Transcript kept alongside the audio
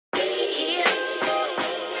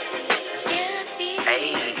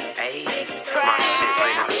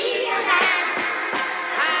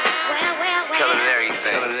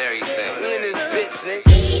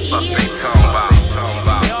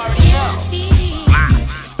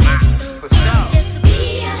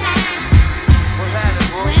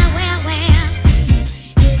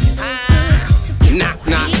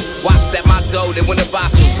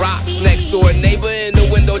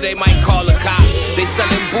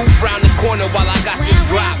booth round the corner while I got this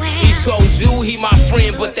drop. He told you he my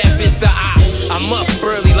friend, but that bitch the ops. I'm up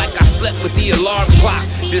early like I slept with the alarm clock.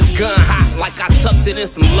 This gun hot like I tucked it in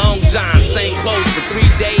some long johns. Same clothes for 3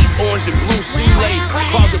 days, orange and blue shoelace.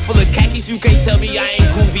 Closet full of khakis, you can't tell me I ain't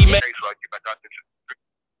groovy, man.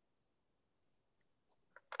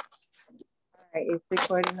 Alright, it's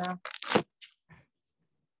recording now.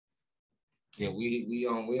 Yeah, we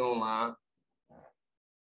on live.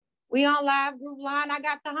 We on live group line. I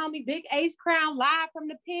got the homie Big Ace Crown live from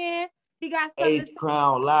the pen. He got something Ace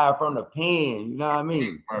Crown live from the pen. You know what I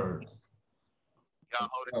mean? Y'all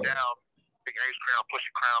hold it down. Big Ace Crown,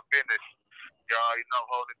 pushing Crown business. Y'all, you know,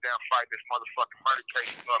 hold it down, fight this motherfucking murder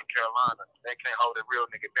case in North Carolina. They can't hold a real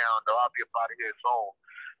nigga down, though. I'll be about it here soon.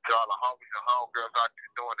 Y'all the homies and homegirls out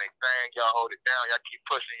there doing their thing. Y'all hold it down. Y'all keep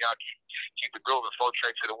pushing. Y'all keep the grooving. 4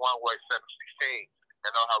 trade to the one-way 716.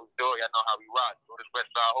 Y'all know how we do it. Y'all know how we rock. Do this West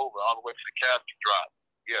Side over all the way to the casket drop.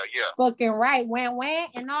 Yeah, yeah. Fucking right. Wham,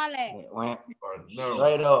 and all that.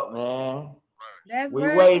 Straight up, man. That's we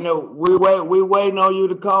waiting on you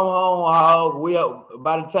to come home, Hog.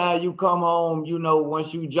 By the time you come home, you know,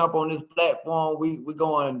 once you jump on this platform, we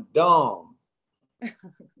going dumb.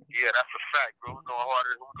 Yeah, that's a fact, bro. We're going hard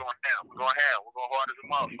as we're going down. We're going ham. We're going hard as a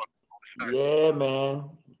motherfucker. Yeah, man.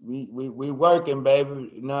 We working,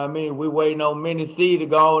 baby. You know what I mean? We waiting on Minnie Cee to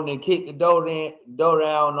go on and kick the door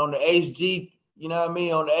down on the HG, you know what I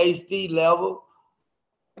mean, on the HD level.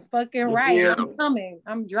 Fucking right. I'm coming.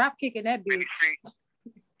 I'm drop kicking that bitch. Minnie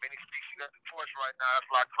Cee, she got the torch right now.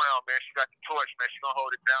 That's like Crown, man. She got the torch, man. She gonna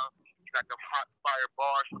hold it down. She got them hot fire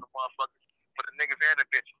bars for the motherfuckers, for the niggas and the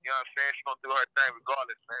bitches. You know what I'm saying? She gonna do her thing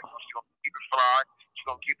regardless, man. She gonna keep it fly. She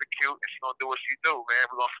gonna keep it cute, and she gonna do what she do, man.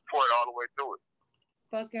 We're gonna support her all the way through it.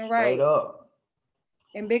 Fucking right. Straight up.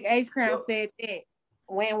 And Big Ace Crown said that.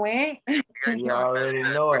 When? You already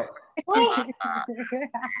know it. Yeah.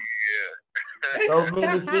 So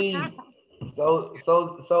Minnie Cee,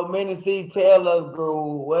 so Minnie Cee, tell us,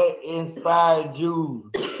 Groove, what inspired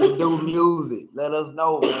you to do music? Let us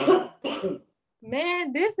know, man.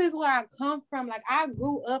 Man, this is where I come from. Like, I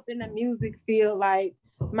grew up in the music field. Like,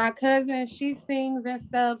 my cousin, she sings and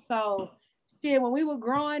stuff. So, shit, when we were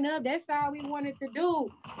growing up, that's all we wanted to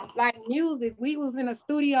do. Like, music. We was in a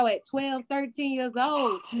studio at 12, 13 years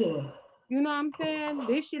old. You know what I'm saying?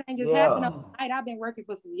 This shit ain't just happening overnight. I've been working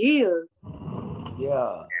for some years.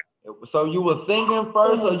 Yeah. So you was singing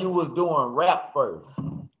first or you was doing rap first?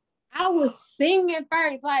 I was singing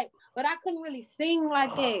first, like, but I couldn't really sing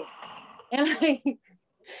like that. And like,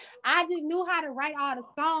 I just knew how to write all the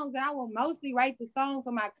songs, and I would mostly write the songs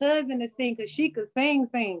for my cousin to sing because she could sing.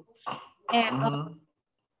 And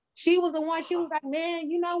she was the one, she was like, man,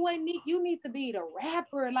 you know what, Nick, you need to be the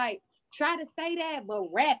rapper. Like, try to say that,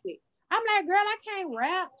 but rap it. I'm like, girl, I can't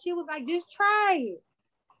rap. She was like, just try it.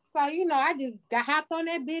 So, you know, I just got hopped on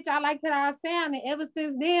that bitch. I liked it all sound. And ever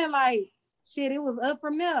since then, like, shit, it was up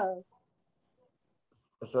from there.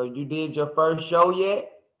 So you did your first show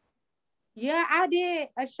yet? Yeah, I did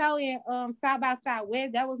a show in South by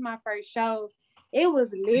Southwest. That was my first show. It was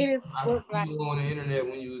lit as fuck. I seen you on the internet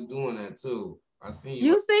when you was doing that too. I seen you.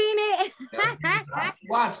 You seen it?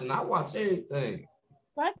 I watch everything.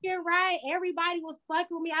 Fucking right. Everybody was fucking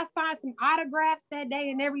with me. I signed some autographs that day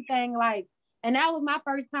and everything. Like, and that was my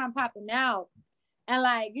first time popping out. And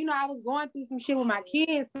like, you know, I was going through some shit with my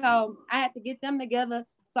kids, so I had to get them together.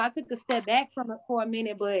 So I took a step back from it for a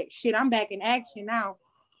minute, but shit, I'm back in action now.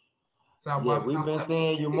 Yeah, we've been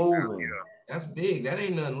seeing you moving. That's big. That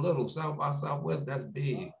ain't nothing little. South by Southwest, that's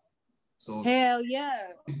big. So hell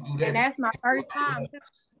yeah. And that's my first time.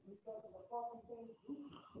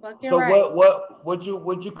 So right. what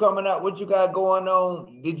you coming out? What you got going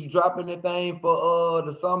on? Did you drop anything for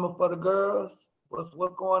the summer for the girls?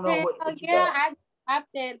 What's going on? What I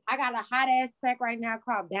got a hot ass track right now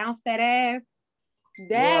called Bounce That Ass.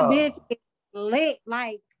 That bitch is lit.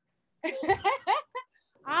 Like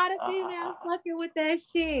all the females fucking with that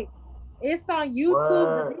shit. It's on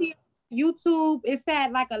YouTube. YouTube, it's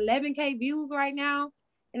at like 11K views right now.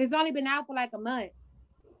 And it's only been out for like a month.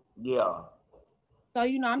 Yeah. So,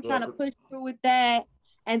 you know, I'm trying to push through with that.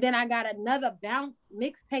 And then I got another bounce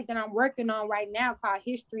mixtape that I'm working on right now called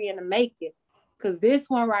History in the Making. Because this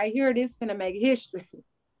one right here, this finna make history.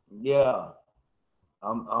 Yeah.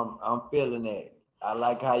 I'm feeling that. I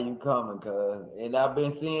like how you coming, cuz. And I've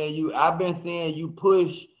been seeing you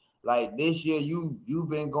push like this year. You've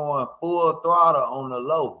been going full throttle on the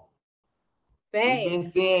low. We've been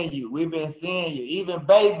seeing you. Even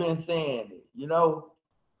Babe been saying it, you know.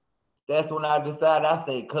 That's when I decided, I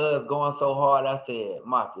said, cuz going so hard, I said,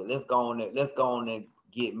 Mafia, let's go on and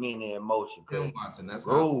get Minnie in motion. Been watching. That's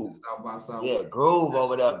Groove. South by Southwest. Yeah, Groove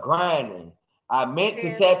over there grinding. I meant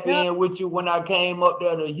to tap in with you when I came up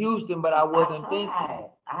there to Houston, but I wasn't thinking.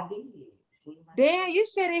 I did. Damn, you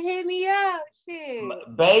should have hit me up.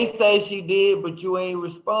 Shit. Bay say she did, but you ain't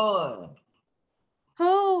respond.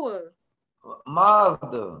 Who?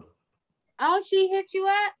 Mazda. Oh, she hit you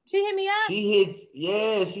up? She hit me up? She hit,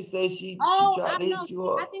 yeah, she said she tried to hit you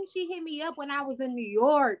up. I think she hit me up when I was in New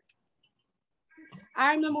York.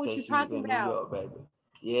 I remember what you're talking about. New York, baby.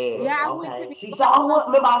 Yeah. Yeah, I Okay. went to the She saw what?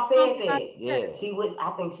 Remember I said that. Yeah. She was.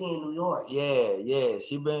 I think she in New York. Yeah.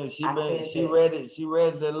 She read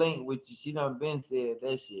the link with you. She done been said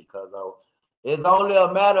that shit, cause it's only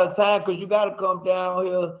a matter of time, cause you gotta come down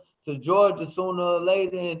here to Georgia sooner or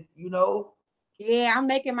later, and you know. Yeah, I'm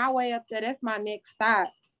making my way up there. That's my next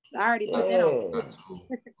stop. I already put that on.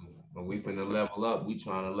 But we finna level up. We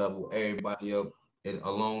trying to level everybody up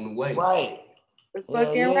along the way. Right.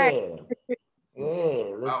 Right.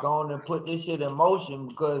 Yeah, let's go on and put this shit in motion,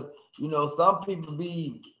 because you know some people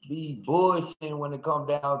be bullshitting when it come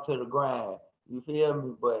down to the grind. You feel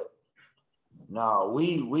me? But no,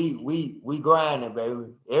 we grinding,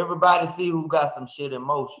 baby. Everybody see who got some shit in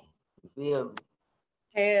motion. You feel me?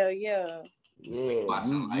 Hell yeah. Yeah,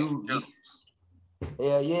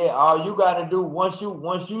 hell yeah. All you gotta do once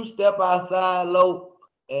you step outside low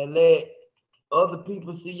and let other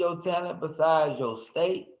people see your talent besides your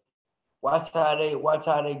state. Watch how they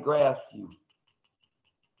grasp you.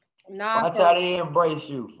 Watch how they embrace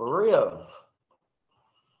you, for real.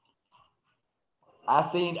 I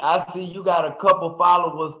see you got a couple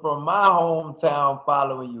followers from my hometown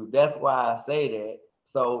following you. That's why I say that.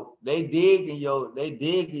 So they digging your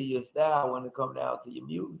style when it comes down to your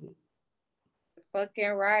music.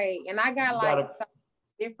 Fucking right. And I got some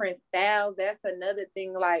different styles. That's another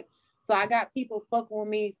thing. Like, so I got people fucking with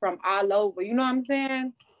me from all over. You know what I'm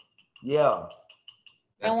saying? Yeah.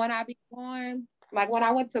 And when I be going, like when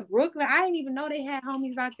I went to Brooklyn, I didn't even know they had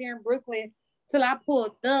homies out there in Brooklyn till I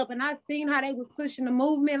pulled up, and I seen how they was pushing the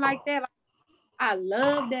movement like that. Like, I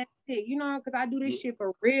love that shit, you know, because I do this shit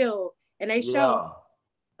for real, and they show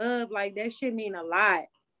love. Like, that shit mean a lot.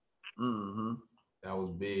 Mm-hmm. That was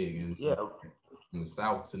big. And from the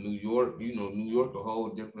South to New York, you know, New York a whole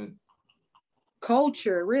different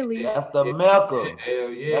culture, really. That's the Mecca. Hell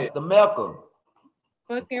yeah. That's the Mecca.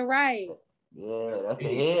 Fucking right. Yeah, that's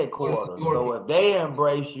the headquarters. So if they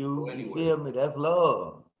embrace you, you feel me? That's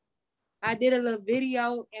love. I did a little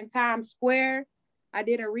video in Times Square. I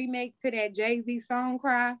did a remake to that Jay-Z song,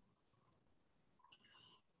 Cry.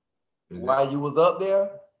 While you was up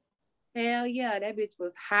there? Hell yeah, that bitch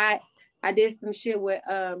was hot. I did some shit with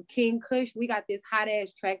King Kush. We got this hot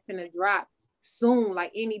ass tracks in a drop soon,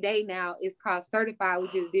 like any day now. It's called Certified. We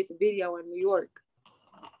just did the video in New York.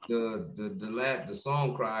 The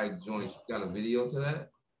song Cry joint, you got a video to that?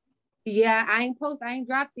 Yeah, I ain't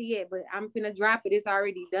dropped it yet, but I'm finna drop it. It's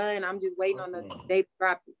already done. I'm just waiting on the day to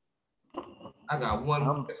drop it. I got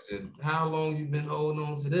one question. How long you been holding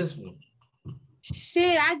on to this one?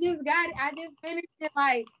 Shit, I just got it. I just finished it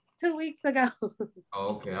like 2 weeks ago.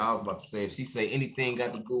 Oh, okay, I was about to say, if she say anything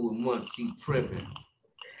got to do with months, she tripping.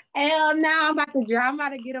 Hell no, I'm about to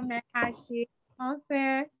get them that hot shit. You know what I'm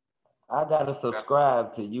saying? I gotta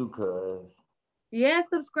subscribe to you, cuz. Yeah,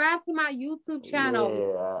 subscribe to my YouTube channel.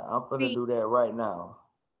 Yeah, I'm gonna do that right now.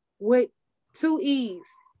 With 2 E's.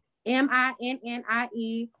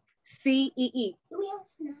 MINNIECEE.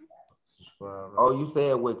 Oh, you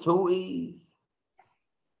said with 2 E's?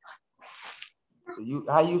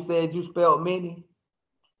 How you said you spelled Minnie?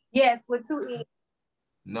 Yes, with 2 E's.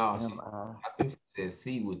 No, I think she said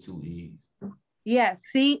C with 2 E's. Yes,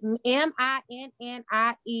 CMINNIE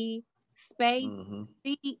space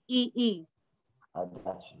CEE. I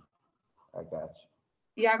got you.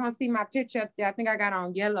 Y'all gonna see my picture up there. I think I got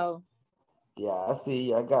on yellow. Yeah, I see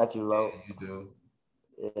you. I got you, Lo. Yeah, you do.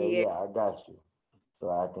 Yeah, I got you. So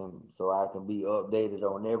I can be updated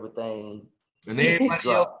on everything. And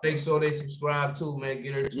everybody else, make sure they subscribe too, man.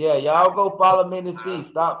 Get her. Yeah, y'all go follow Minnie Cee.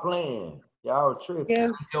 Stop playing. Y'all tripping.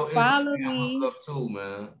 Yeah, follow me. Up too,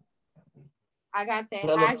 man. I got that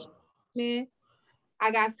hot shit, man. I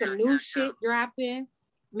got some new shit dropping.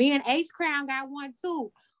 Me and H Crown got one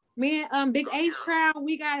too. Me and Big H Crown,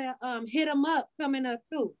 we gotta hit them up coming up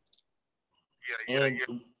too. Yeah.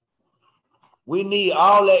 We need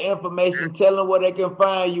all that information. Tell them where they can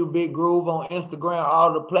find you, Big Groove, on Instagram,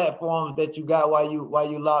 all the platforms that you got while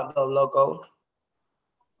you locked up, Loco.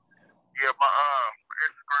 Yeah, my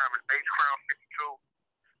Instagram is hcrown62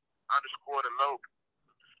 _ the loc.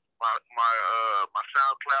 My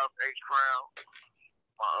SoundCloud is hcrown.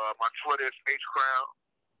 My Twitter is hcrown.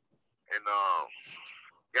 And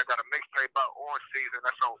Yeah, I got a mixtape about Orange Season.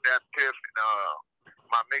 That's on that Piff and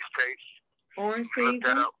my mixtapes. Orange Look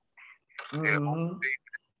that Season. up. Yeah, Orange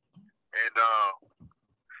Season. And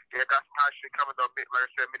yeah, got some hot shit coming though. Like I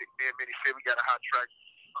said, me and Minnie Cee, we got a hot track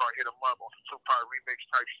called Hit 'Em Up on some 2-part remix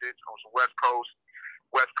type shit on some West Coast,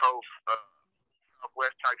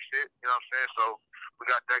 Southwest type shit. You know what I'm saying? So we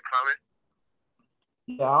got that coming.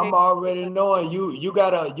 Yeah, I'm already knowing you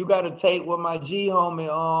gotta take with my G homie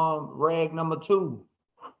rag number 2.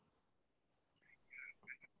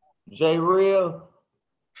 J Real.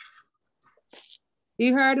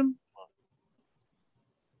 You heard him?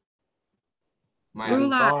 I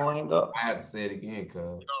had to say it again,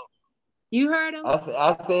 cuz. You heard him? I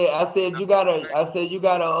said you got a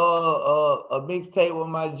mixtape with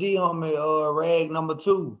my G homie rag number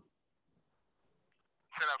 2.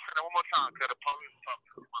 Say that one more time, cuz the police talking.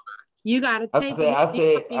 You gotta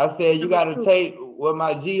take. I said you got to take with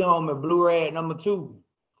my G homie Blue Rag number 2.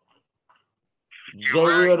 J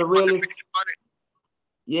Real the realest.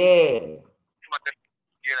 Yeah.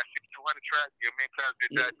 Yeah, that 6200 track. Yeah, me and Cuz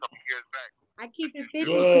did that a couple years back. I keep it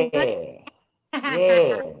 50.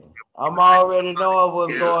 Yeah. I'm already knowing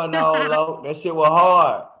what's going on, Lo. That shit was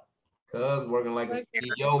hard. Cuz working like a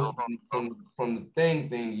CEO from the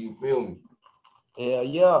thing, you feel me? Hell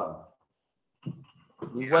yeah.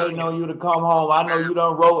 We waiting on you to come home. I know you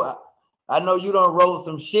done wrote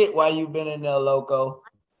some shit while you been in there, Loco.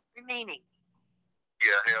 Remaining.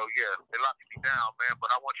 Yeah, hell yeah. They locked me down, man, but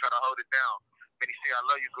I want to try to hold it down. Minnie Cee, I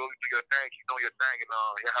love you, girl. You do your thing. You know your thing, and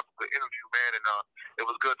you have a good interview, man. And it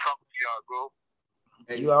was good talking to y'all, girl.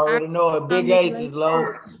 You already know it. Big H is low.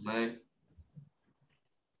 Man.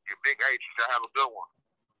 Your big H. I have a good one.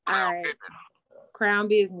 All right. Crown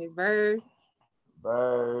Business. Verse.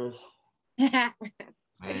 Man.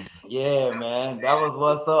 Yeah, man. That was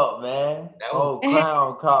what's up, man.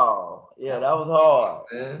 Crown call. Yeah, that was hard.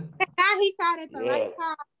 Man. He called it the right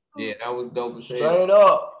call. Yeah, that was dope as hell. Straight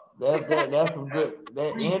up. That's some good.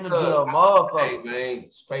 That energy of motherfucker. Hey, man,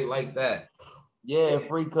 straight like that. Yeah,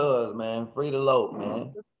 free cuz, man. Free the low,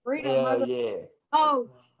 man. Yeah. Oh,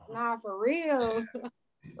 nah, for real.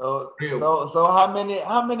 So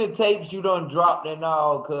how many tapes you done dropped in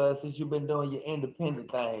all, cuz, since you've been doing your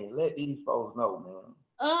independent thing? Let these folks know, man.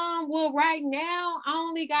 Well, right now I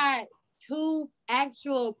only got 2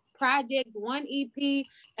 actual projects, 1 EP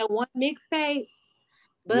and 1 mixtape.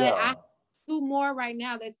 But I have 2 more right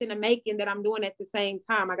now that's in the making that I'm doing at the same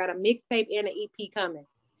time. I got a mixtape and an EP coming.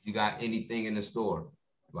 You got anything in the store?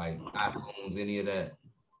 Like iTunes, any of that?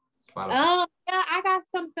 Spotify? Yeah, I got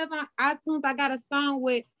some stuff on iTunes. I got a song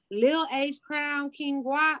with Lil H Crown, King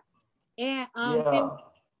Guap, and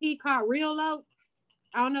he called Real Oaks.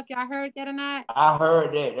 I don't know if y'all heard that or not. I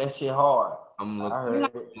heard that. That shit hard. I'm looking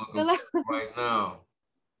right now.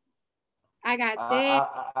 I got that.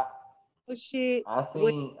 Shit. I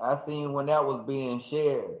seen when that was being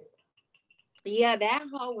shared. Yeah, that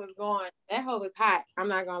hoe was hot. I'm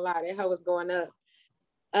not gonna lie, that hoe was going up.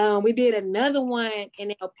 We did another one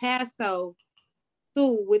in El Paso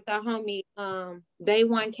too with the homie Day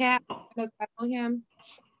One Cap. I don't know if I know him,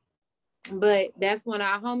 but that's one of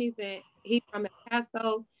our homies, and he from El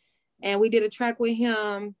Paso, and we did a track with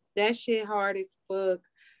him. That shit hard as fuck.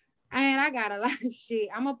 And I got a lot of shit.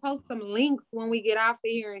 I'm gonna post some links when we get off of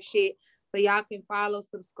here and shit, so y'all can follow,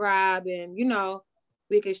 subscribe, and we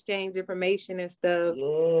can exchange information and stuff.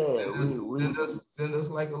 Yeah, send us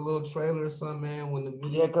like a little trailer or something, man. When the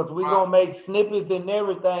video because we gonna make snippets and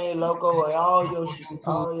everything, Loco, and all your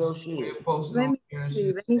shit. Let me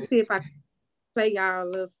see if I can play y'all a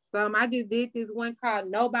little something. I just did this one called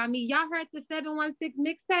 "Know About Me." Y'all heard the 716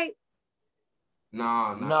 mixtape? No,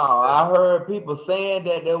 I heard people saying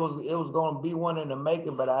that it was gonna be one in the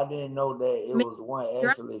making, but I didn't know that it was one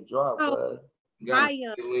actually dropped. You got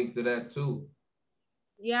a link to that too.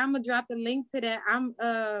 Yeah, I'm gonna drop the link to that. I'm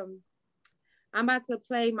about to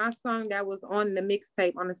play my song that was on the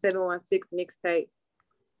mixtape, on the 716 mixtape.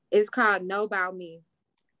 It's called "Know About Me."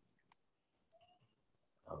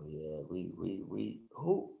 Oh yeah,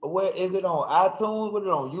 where is it on iTunes? Was it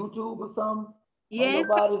on YouTube or something? Yes.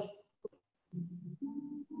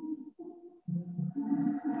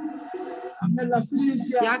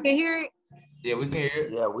 Y'all can hear it? Yeah, we can hear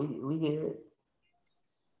it. Yeah, we hear it.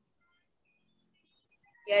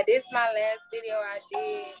 Yeah, this is my last video I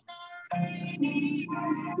did.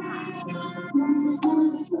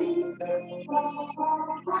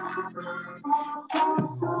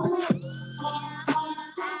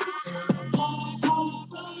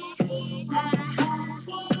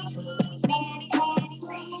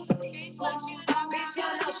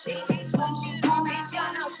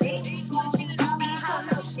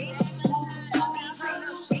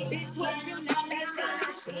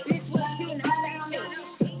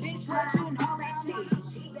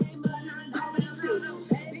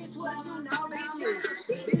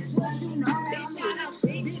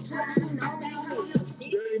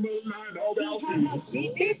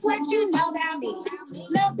 you know about me?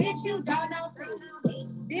 Little bitch, you don't know see.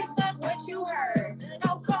 This fuck what you heard.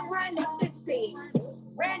 Don't come run up the seat.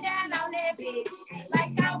 Ran down on that bitch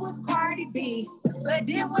like I was Cardi B. But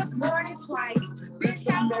it was more than twice. Bitch,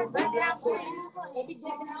 I'm no run down friend. Every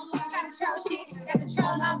day I'm trying to troll shit. Got the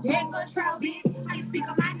troll, I'm dead for troll, bitch. How you speak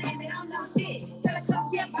on my name, they don't know shit. Tell a come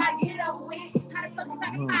see if I get it over with. How the fuck is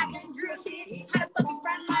talking about can't drill shit? How the fuck is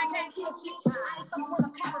front line can't kill shit? How the fuck when the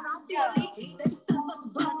cameras on daily? They still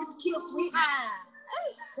fucking buzz if you kill sweet.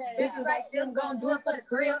 Bitches like them gon' do it for the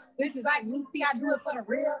grill. Bitches like Minnie Cee, I do it for the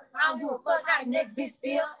real. I don't give a fuck how the next bitch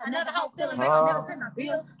feel. Another hoe feeling they gon' never pay my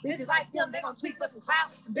bills. Bitches like them, they gon' tweak for some clout.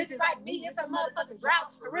 Bitches like me, it's a motherfucking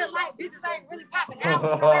drought. In real life, bitches ain't really popping out.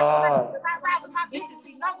 I ride with my bitches,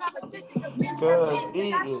 see no competition. Cause bitches,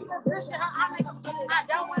 I make them feel it. I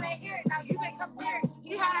don't wanna hear it. Now you ain't come here.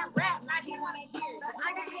 He had a rap, now he wanna hear it.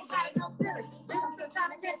 I ain't got no feelings. Bitch, I'm still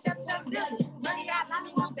trying to catch up to a million. Money out, now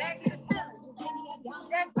me one back to the ceiling.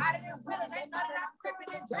 That body and willing, they know that I'm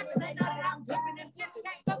crippin' and drippin', they know that I'm drippin' and pippin'.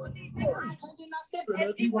 Can't fuck with these niggas, I can't get no sippin'.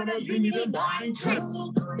 If you wanna leave me, then I ain't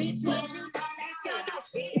trickin'. Bitch, what you know, they shut up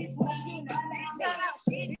shit. It's what you know, they shut up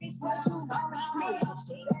shit. It's what you know, they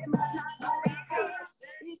must not know they shut up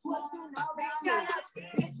shit. It's what you know, they shut up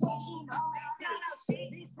shit. It's what you know, they shut up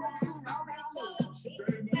shit. It's what you know, they shut up shit.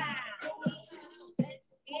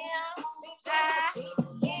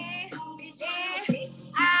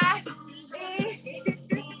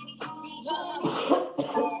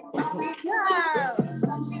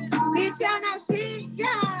 Bitch, y'all know shit,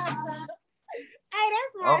 yeah. Hey,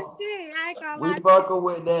 that's my shit. I ain't gonna lie. We fucking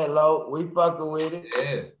with that, Lo. We fucking with it.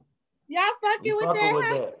 Yeah. Y'all fucking with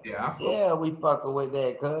that? Yeah, we fucking with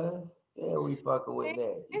that, cuz. Yeah, we fucking with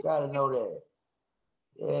that. You gotta know that.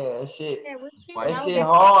 Yeah, that shit. That shit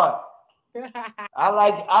hard. I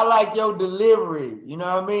like your delivery. You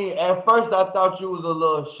know what I mean? At first I thought you was a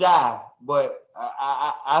little shy, but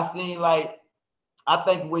I seen like I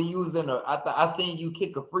think when you was in I seen you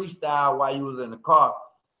kick a freestyle while you was in the car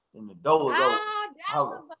and the door was open. That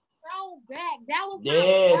was a throwback. That was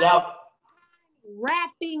that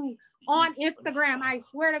rapping on Instagram. I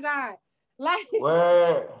swear to God, like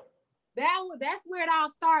that's where it all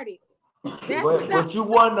started. But you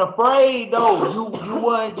wasn't afraid though. You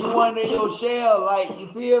wasn't in your shell. Like, you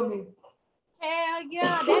feel me? Hell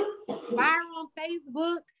yeah, that viral on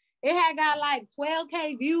Facebook. It had got like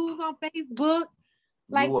 12K views on Facebook.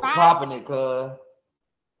 Like you were popping it, cuz.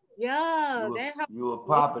 Yeah, you were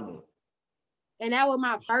popping it. And that was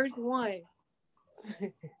my first one.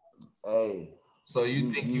 Hey. So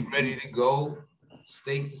you think you ready to go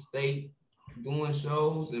state to state doing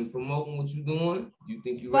shows and promoting what you doing? You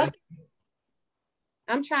think you ready?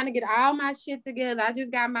 I'm trying to get all my shit together. I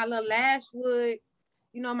just got my little Lashwood,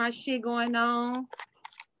 my shit going on.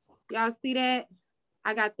 Y'all see that?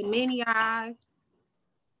 I got the mini eyes.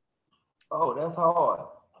 Oh, that's hard.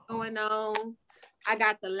 Going on. I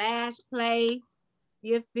got the lash play.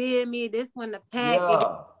 You feel me? This one, the pack.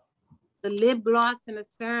 Yeah. The lip gloss and the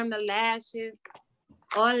serum, the lashes.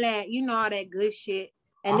 All that, all that good shit.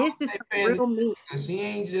 And this is real me. She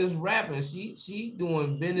ain't just rapping. She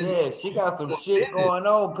doing business. Yeah, she got some shit going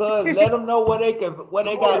on. Cuz let them know where they can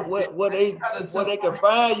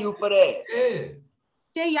find you for that.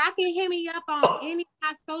 Yeah. Y'all can hit me up on any of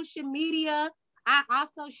my social media. I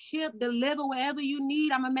also ship, deliver wherever you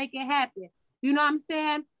need. I'm gonna make it happen. You know what I'm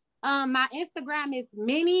saying? My Instagram is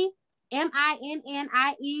Minnie MINNIE_CEE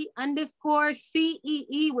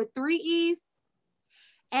with 3 E's.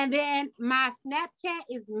 And then my Snapchat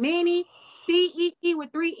is Minnie CEE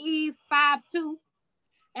with 3 E's 52.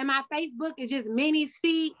 And my Facebook is just Minnie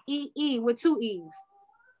CEE with 2 E's.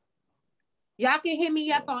 Y'all can hit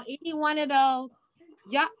me up on any one of those.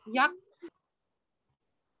 Y'all.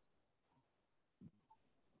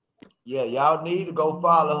 Yeah, y'all need to go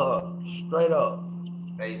follow her straight up.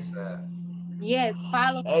 ASAP. Yes,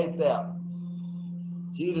 follow ASAP.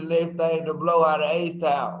 She the next thing to blow out of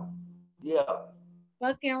H-Town. Yeah.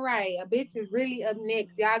 Fucking right. A bitch is really up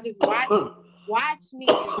next. Y'all just watch me.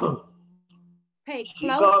 Pay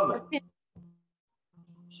close attention.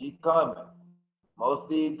 She coming. Most of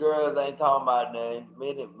these girls ain't talking about nothing.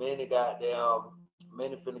 Minnie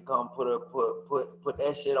finna come put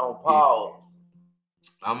that shit on pause.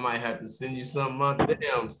 I might have to send you something my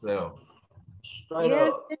damn self. Straight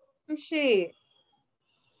up. Some shit.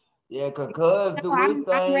 Yeah, cause do his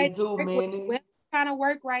thing too, Minnie. Whoever trying to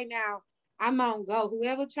work right now, I'm on go.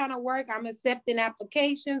 Whoever trying to work, I'm accepting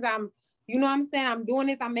applications. You know what I'm saying? I'm doing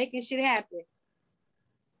this. I'm making shit happen.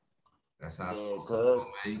 That's how it's supposed to go,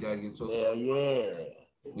 man. You gotta get yourself. Yeah.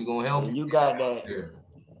 We gonna help you. You got that.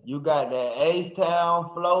 You got that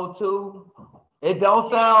H-Town flow too. It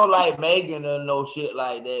don't sound like Megan or no shit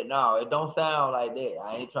like that. No, it don't sound like that.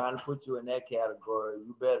 I ain't trying to put you in that category.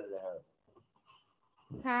 You better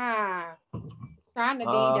than her. Trying to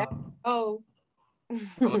be that. Oh.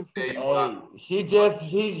 Hey, she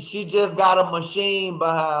just got a machine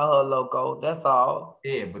behind her, loco. That's all.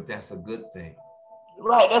 Yeah, but that's a good thing.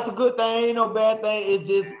 Right, that's a good thing. Ain't no bad thing. It's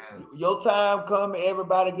just your time coming.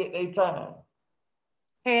 Everybody get their time.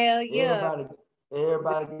 Hell yeah.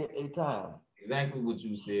 Everybody get their time. Exactly what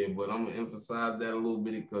you said, but I'm gonna emphasize that a little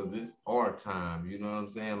bit because it's our time. You know what I'm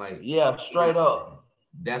saying? Like, yeah, straight up.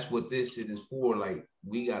 That's what this shit is for. Like,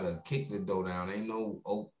 we gotta kick the door down. Ain't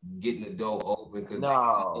no getting the door open because they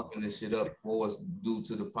open this shit up for us due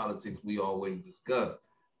to the politics we always discuss.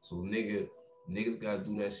 So niggas gotta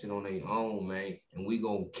do that shit on their own, man. And we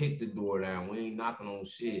gonna kick the door down. We ain't knocking on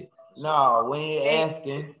shit. So, no, we ain't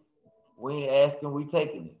asking. We ain't asking. We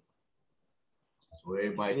taking it. So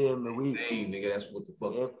everybody, nigga, that's what the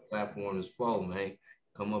fuck the platform is for, man.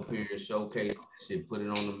 Come up here and showcase shit, put it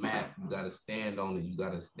on the map. You gotta stand on it, you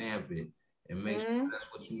gotta stamp it, and make sure that's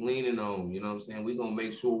what you leaning on. You know what I'm saying? We gonna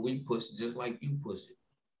make sure we push it just like you push it.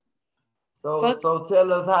 So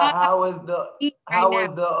tell us how is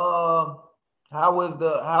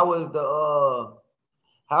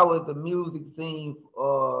the music scene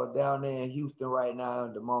down there in Houston right now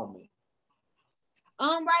at the moment?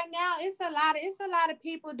 Right now it's a lot of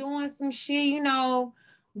people doing some shit, you know,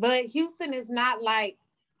 but Houston is not like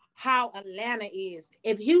how Atlanta is.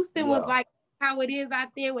 If Houston was like how it is out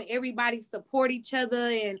there where everybody support each other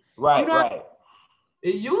and right.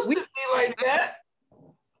 It used to be like that.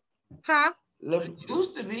 Huh? It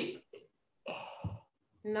used to be.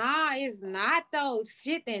 Nah, it's not though.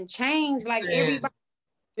 Shit then changed. Like everybody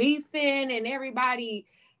beefing and everybody,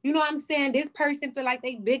 you know what I'm saying? This person feel like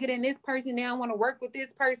they bigger than this person. They don't want to work with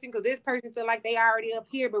this person because this person feel like they already up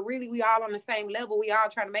here, but really we all on the same level. We all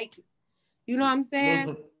trying to make it. You know what I'm saying?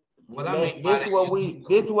 Listen, this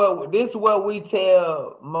is what we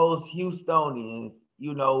tell most Houstonians.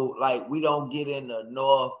 You know, like we don't get in the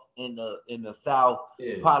north, in the south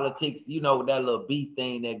politics. You know that little beef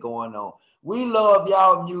thing that going on. We love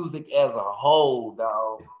y'all music as a whole,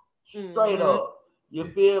 dog. Straight up. You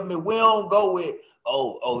feel me? We don't go with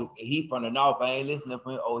he from the north. I ain't listening to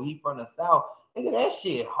him. Oh, he from the south. Nigga, that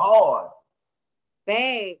shit hard.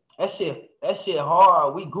 Bang. That shit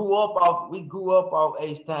hard. We grew up off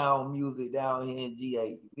H-Town music down here in GA.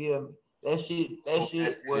 You feel me? That shit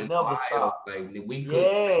will never stop. Like we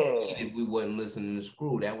couldn't if we wasn't listening to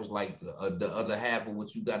Screw. That was like the other half of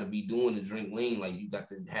what you got to be doing to drink lean. Like you got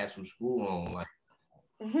to have some Screw on. Like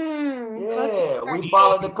we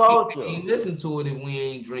follow the culture. We listen to it if we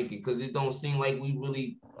ain't drinking because it don't seem like we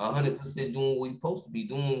really 100% doing what we supposed to be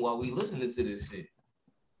doing while we listening to this shit.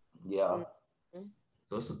 Yeah.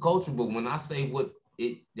 So it's a culture, but when I say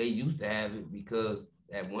they used to have it because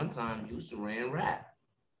at one time Houston ran rap.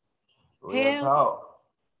 Real talk.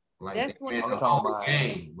 Like that's they ran the whole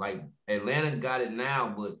game. Like Atlanta got it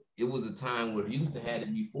now, but it was a time where Houston had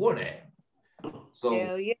it before that. So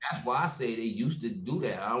that's why I say they used to do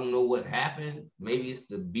that. I don't know what happened. Maybe it's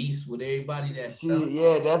the beefs with everybody that's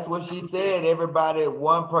what she said. Everybody,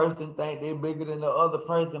 one person think they're bigger than the other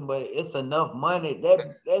person, but it's enough money.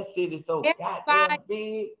 That city's so goddamn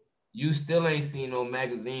big. You still ain't seen no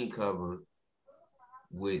magazine cover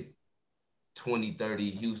with 20,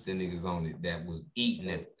 30 Houston niggas on it that was eating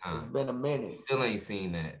at the time. It's been a minute. Still ain't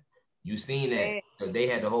seen that. You seen that they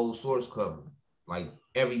had the whole source cover. Like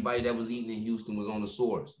everybody that was eating in Houston was on the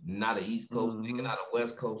source. Not an East Coast nigga, not a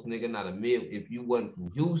West Coast nigga, not a mid. If you wasn't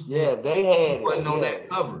from Houston, they had you wasn't on that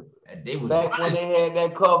cover. They was back when they had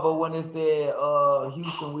that cover when it said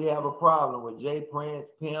Houston, we have a problem with Jay Prince,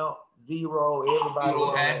 Pimp, Zero, everybody.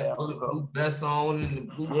 You had to put blue vests on and the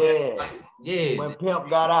blue when Pimp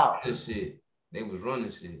got out. This shit. They was running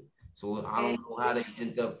shit. So I don't know how they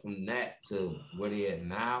end up from that to where they at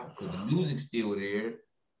now, because the music's still there,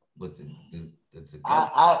 but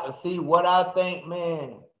I see what I think,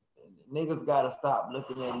 man. Niggas gotta stop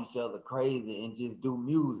looking at each other crazy and just do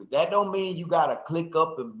music. That don't mean you gotta click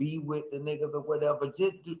up and be with the niggas or whatever.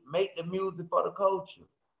 Just make the music for the culture.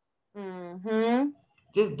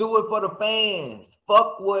 Just do it for the fans.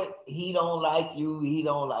 Fuck what he don't like you, he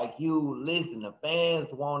don't like you. Listen, the fans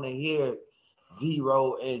want to hear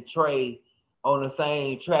Zero and Trey on the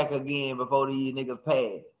same track again before these niggas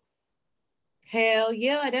pass. Hell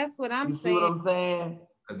yeah, that's what I'm saying. You see what I'm saying?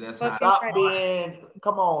 That's Stop being,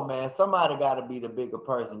 come on, man. Somebody got to be the bigger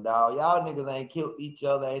person, dog. Y'all niggas ain't killed each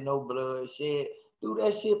other, ain't no blood shed. Do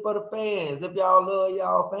that shit for the fans. If y'all love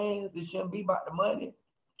y'all fans, it shouldn't be about the money.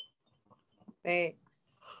 Thanks.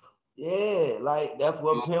 Yeah, like that's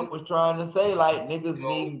what Pimp was trying to say. Like niggas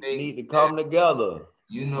need to come together.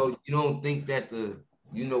 You know, you don't think that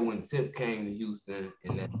when Tip came to Houston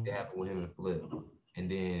and that shit happened with him and Flip, and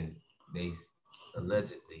then they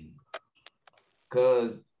allegedly,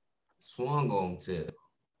 cause swung on Tip.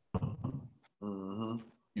 Mm-hmm.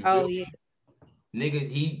 Oh yeah.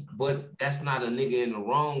 Nigga, but that's not a nigga in the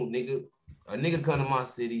wrong, nigga. A nigga come to my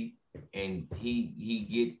city and he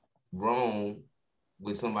get wrong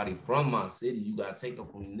with somebody from my city. You gotta take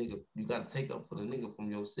up from the nigga. You gotta take up for the nigga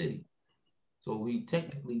from your city. So he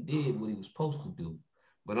technically did what he was supposed to do.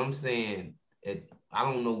 But I'm saying, I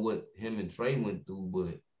don't know what him and Trey went through,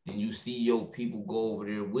 but then you see your people go over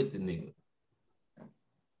there with the nigga.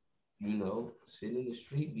 You know, sitting in the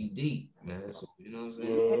street be deep, man. So, you know what I'm saying?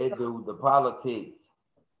 Yeah, it do the politics.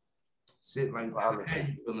 Shit like that,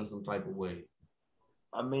 man, you feeling some type of way.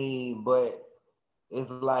 I mean, but it's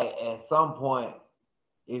like at some point,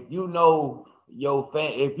 if you know your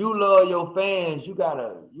fan, if you love your fans, you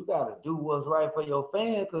gotta do what's right for your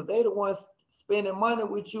fans because they the ones spending money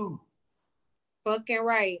with you. Fucking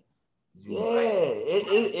right. Yeah,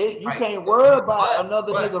 you can't worry about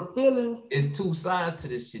another nigga feelings. It's two sides to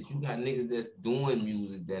this shit. You got niggas that's doing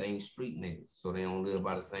music that ain't street niggas, so they don't live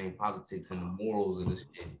by the same politics and the morals of the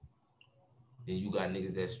shit. Then you got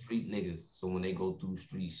niggas that's street niggas, so when they go through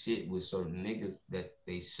street shit with certain niggas that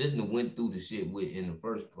they shouldn't have went through the shit with in the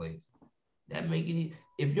first place, that make it.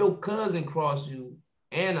 If your cousin cross you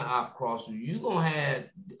and an op cross you, you gonna have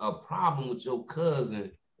a problem with your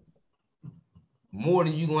cousin more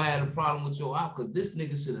than you gonna have a problem with your op, because this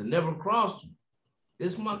nigga should have never crossed you.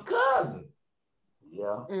 This my cousin.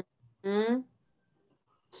 Yeah. Mm-hmm.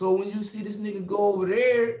 So when you see this nigga go over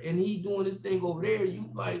there and he doing this thing over there, you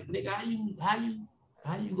like, nigga,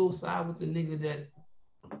 how you go side with the nigga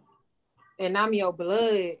that? And I'm your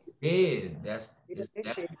blood. Yeah, that's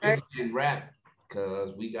in rap,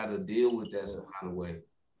 cause we gotta deal with that some kind of way.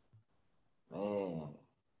 Man.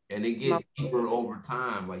 And it get deeper over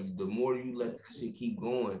time. Like the more you let that shit keep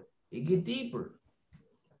going, it get deeper.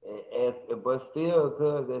 But still,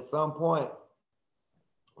 cause at some point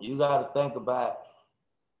you gotta think about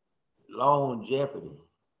longevity.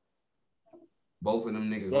 Both of them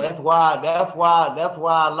niggas. That's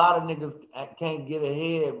why a lot of niggas can't get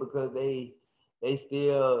ahead because they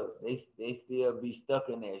still be stuck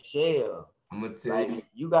in that shell. I'm gonna tell you,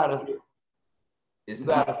 you gotta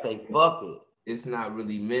say fuck it. It's not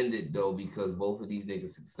really mended though because both of these niggas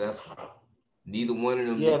successful. Neither one of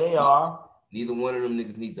them. Yeah, they are. Neither one of them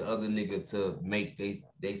niggas need the other nigga to make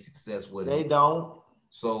they success with it. They don't.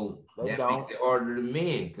 So that makes it harder to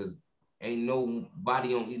men because ain't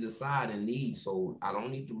nobody on either side in need. So I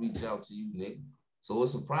don't need to reach out to you, nigga. So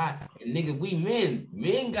it's a pride. And nigga, we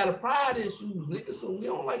men got a pride issues, nigga. So we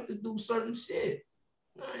don't like to do certain shit.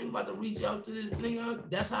 I ain't about to reach out to this nigga.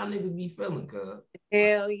 That's how niggas be feeling, cuz.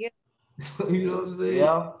 Hell yeah. So you know what I'm saying?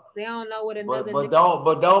 Yeah. They don't know what another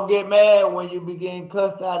but don't get mad when you be getting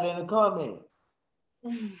cussed out in the comments.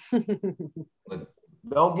 But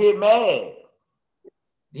don't get mad.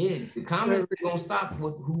 Yeah, the comments are gonna stop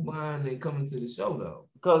with who buying and coming to the show though.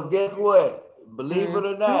 Because guess what? Believe it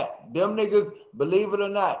or not, them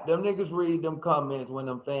niggas read them comments when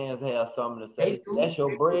them fans have something to say. That's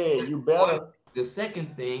your bread. You better. The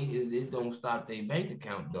second thing is it don't stop their bank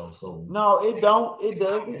account though. So no, it don't. It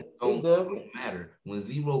doesn't. It doesn't matter. When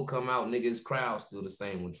Zero come out, niggas crowd still the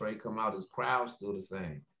same. When Trey come out, his crowd still the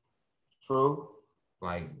same. True.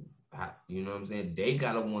 Like, you know what I'm saying? They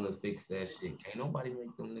gotta want to fix that shit. Can't nobody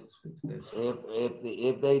make them niggas fix that shit.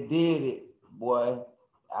 If they did it, boy,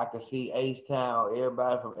 I could see H-Town,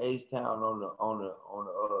 everybody from H-Town on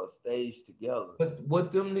the stage together. But what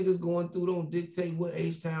them niggas going through don't dictate what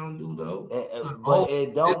H-Town do though.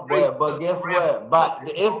 It don't. But guess what? But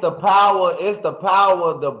it's the power. It's the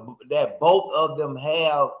power that both of them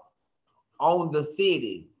have on the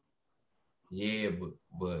city. Yeah,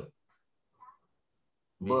 but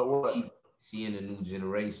what? She in the new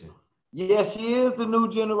generation. Yeah, she is the new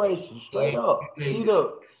generation. Straight up. She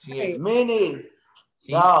ain't Minnie.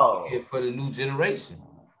 She's for the new generation.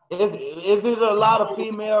 Is it a lot of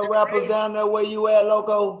female rappers down there where you at,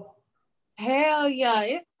 Loco? Hell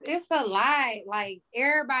yeah, it's a lot. Like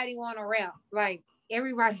everybody want to rap. Like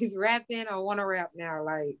everybody's rapping or want to rap now.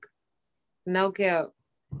 Like no cap.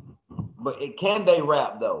 But can they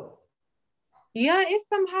rap though? Yeah, it's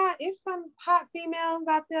some hot females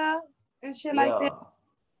out there and shit like that.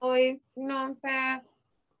 Boys, you know what I'm saying?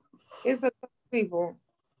 It's a people.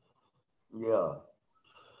 Yeah.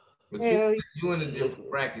 But you in a different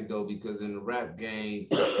bracket though, because in the rap game,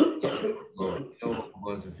 you know, a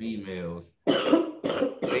bunch of females.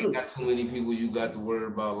 ain't got too many people you got to worry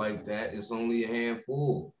about like that. It's only a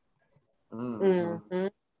handful. Mm-hmm.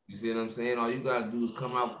 You see what I'm saying? All you gotta do is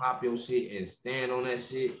come out, pop your shit, and stand on that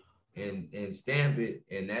shit and stamp it,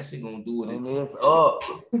 and that shit gonna do it. And it's up.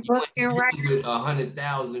 You ain't right with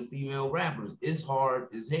 100,000 female rappers. It's hard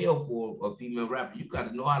as hell for a female rapper. You got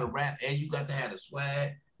to know how to rap, and you got to have the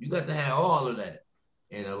swag. You got to have all of that,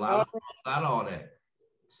 and a lot of them got all that.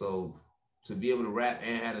 So to be able to rap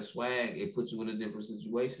and have the swag, it puts you in a different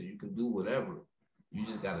situation. You can do whatever. You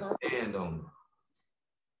just gotta stand on it.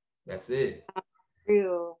 That's it.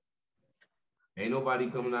 Real. Ain't nobody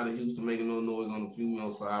coming out of Houston making no noise on the female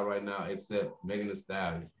side right now except Megan Thee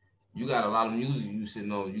Stallion. You got a lot of music you sitting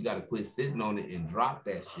on. You got to quit sitting on it and drop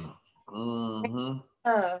that shit.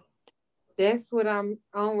 That's what I'm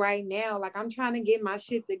on right now. Like, I'm trying to get my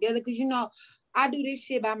shit together because, you know, I do this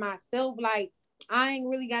shit by myself. Like, I ain't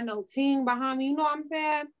really got no team behind me. You know what I'm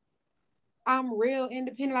saying? I'm real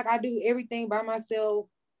independent. Like, I do everything by myself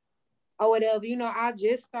or whatever. You know, I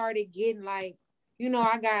just started getting, like, you know,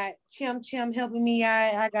 I got Chim helping me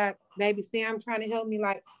out. I got Baby Sam trying to help me.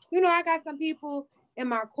 Like, you know, I got some people in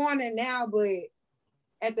my corner now, but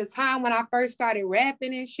at the time when I first started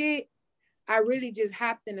rapping and shit, I really just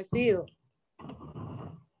hopped in the field.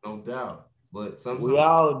 No doubt. But sometimes we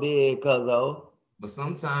all did, cuzzo. But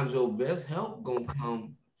sometimes your best help gonna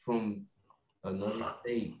come from another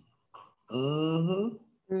state.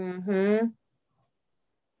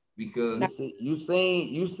 Because you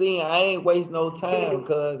seen I ain't waste no time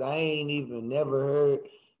because I ain't even never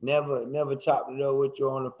chopped it up with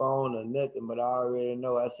you on the phone or nothing, but I already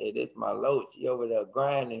know. I said, this my load. She over there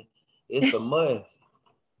grinding. It's a must.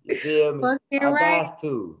 You feel me? I got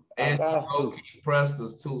to. She pressed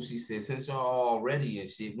us too. She said, since y'all already and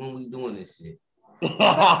shit, when we doing this shit? Since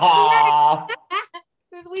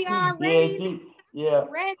we already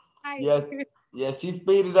Yeah, she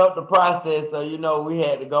speeded up the process, so you know we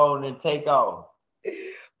had to go on and take off.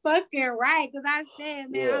 Fucking right, because I said,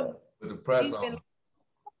 man, with the press on.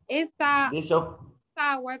 It's our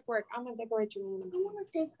work. I'm gonna decorate your room. I'm gonna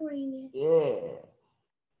decorate it. Yeah.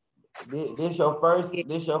 This your first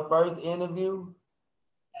interview?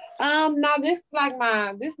 No, this is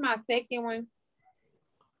my second one.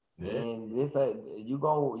 And this you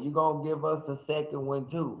gonna give us a second one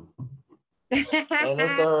too. And a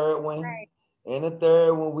third one. Right. And the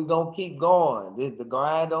third one, we gonna keep going. The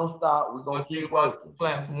grind don't stop. We gonna keep working.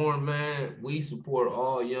 Platform, man. We support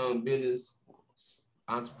all young business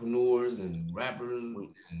entrepreneurs and rappers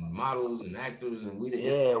and models and actors, and we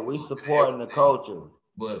supporting the culture.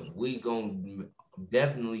 But we gonna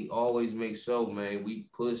definitely always make sure, man, we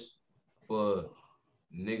push for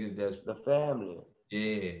niggas that's the family.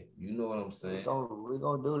 Yeah, you know what I'm saying. We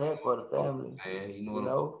gonna do that for the family. You know what I'm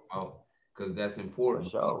talking about. Because that's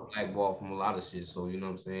important. Sure. Blackball from a lot of shit. So you know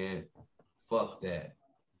what I'm saying? Fuck that.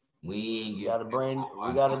 We ain't we gotta bring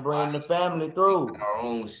the family through. Our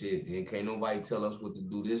own shit. And can't nobody tell us what to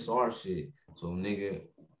do. This our shit. So nigga,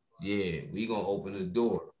 yeah, we gonna open the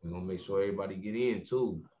door. We gonna make sure everybody get in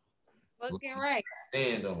too. Fucking right.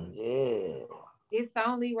 Stand on it. Yeah. It's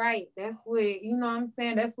only right. That's what, you know what I'm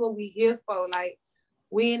saying? That's what we here for. Like,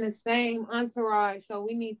 we in the same entourage. So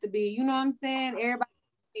we need to be, you know what I'm saying? Everybody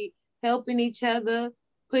be helping each other,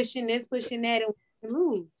 pushing this, pushing that, and we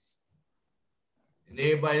lose. And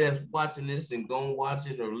everybody that's watching this and gonna watch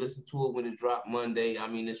it or listen to it when it drop Monday, I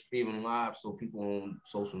mean, it's streaming live so people on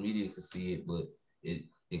social media can see it, but it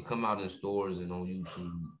come out in stores and on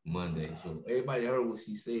YouTube Monday. So everybody heard what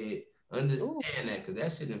she said. Understand that, because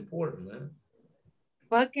that shit important, man.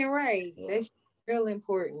 Fucking right. Yeah. That's real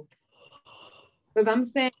important. Because I'm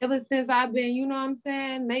saying, ever since I've been, you know what I'm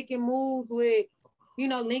saying, making moves with, you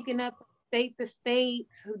know, linking up state to state,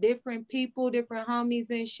 different people, different homies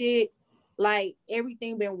and shit, like,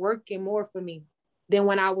 everything been working more for me than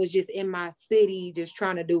when I was just in my city just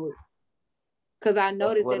trying to do it. Because I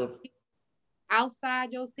noticed that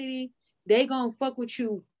outside your city, they gonna fuck with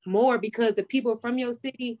you more because the people from your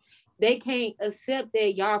city, they can't accept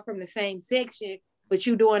that y'all from the same section, but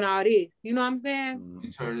you doing all this. You know what I'm saying?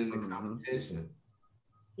 You turn into competition.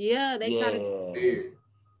 Yeah, they try to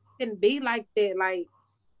be like that. Like,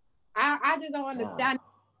 I just don't understand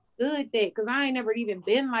good that, because I ain't never even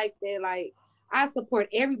been like that. Like, I support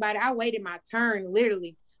everybody. I waited my turn,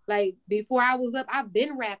 literally. Like, before I was up, I've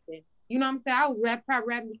been rapping. You know what I'm saying? I was probably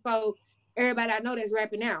rapping before everybody I know that's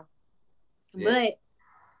rapping now. Yeah. But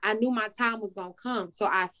I knew my time was gonna come. So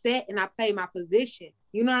I sat and I played my position.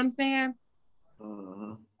 You know what I'm saying?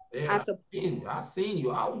 Yeah, I seen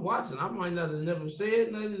you. I was watching. I might not have never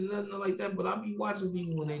said nothing like that, but I be watching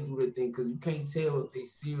people when they do their thing, because you can't tell if they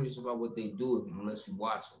serious about what they do unless you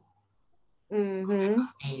watch them. Mm-hmm. I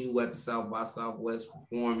seen you at the South by Southwest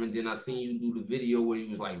perform, and then I seen you do the video where you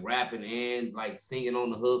was like rapping and like singing on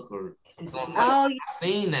the hook or something like that. Oh, I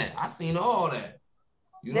seen that. I seen all that.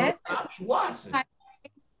 You know, I be watching.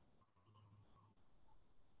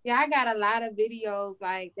 Yeah, I got a lot of videos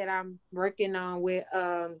like that I'm working on with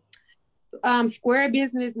Square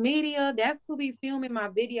Business Media. That's who be filming my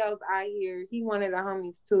videos out here. He one of the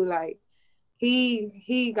homies too. Like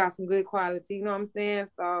he got some good quality, you know what I'm saying?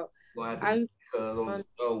 So I on the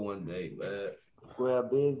show one day, man. Square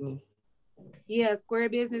Business. Yeah, Square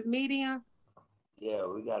Business Media. Yeah,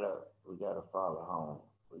 we gotta follow home.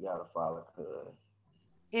 We gotta follow Cuz.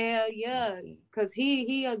 Hell yeah, cause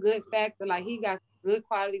he a good factor. Like he got good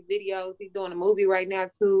quality videos. He's doing a movie right now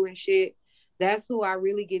too and shit. That's who I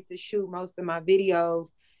really get to shoot most of my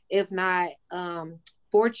videos. If not,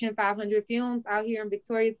 Fortune 500 Films out here in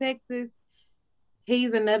Victoria, Texas.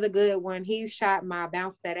 He's another good one. He shot my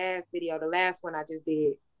Bounce That Ass video, the last one I just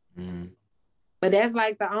did. Mm-hmm. But that's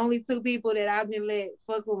like the only two people that I've been let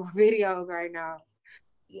fuck with my videos right now.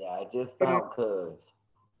 Yeah, I just found Cuz.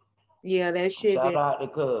 Yeah, that shit. Shout out to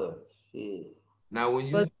Cuz. Shit. Now, when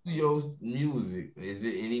you do your music, is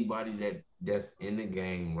it anybody that's in the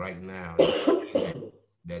game right now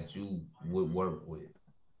that you would work with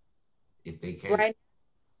if they can't? Right,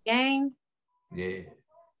 game. Yeah.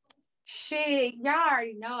 Shit, y'all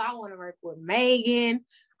already know I want to work with Megan.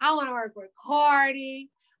 I want to work with Cardi.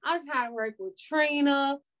 I'm trying to work with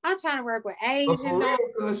Trina. I'm trying to work with Asian.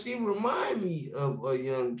 Because she remind me of a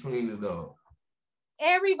young Trina though.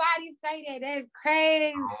 Everybody say that. That's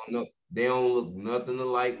crazy. I don't know. They don't look nothing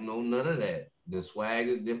alike. No, none of that. The swag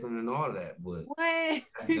is different and all that. But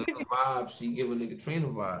the vibes, she give a nigga Trina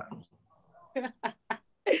vibes.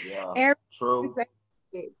 Yeah, true.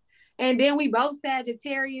 And then we both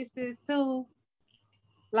Sagittariuses too.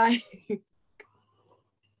 Like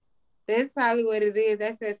that's probably what it is.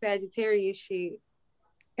 That's that Sagittarius shit.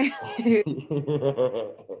 Hey,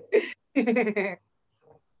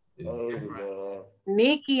 man.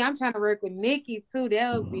 Nikki, I'm trying to work with Nikki too.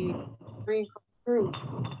 That would be dream come true.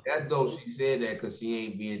 That though, she said that because she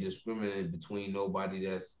ain't being discriminated between nobody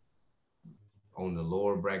that's on the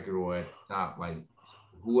lower bracket or at the top. Like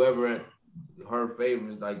whoever at her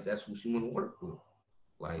favorites, like that's who she want to work with.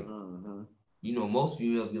 Like, you know, most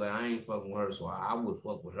females be like, I ain't fucking with her, so I would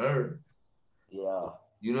fuck with her. Yeah.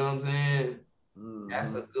 You know what I'm saying?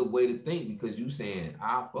 That's a good way to think because you saying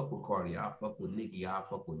I'll fuck with Cardi, I'll fuck with Nicki, I'll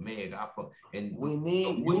fuck with Meg, I'll fuck and we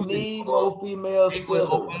need more females. They will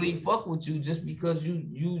openly fuck with you just because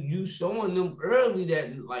you showing them early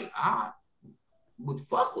that like I would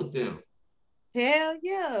fuck with them. Hell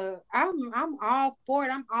yeah. I'm all for it.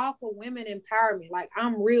 I'm all for women empowerment. Like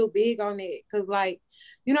I'm real big on it. Cause like,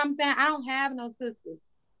 you know what I'm saying? I don't have no sisters.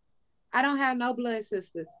 I don't have no blood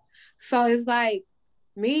sisters. So it's like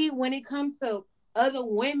me, when it comes to other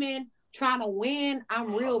women trying to win,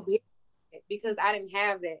 I'm real big because I didn't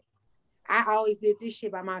have that. I always did this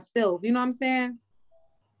shit by myself. You know what I'm saying?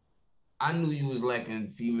 I knew you was lacking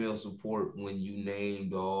female support when you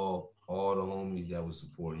named all the homies that was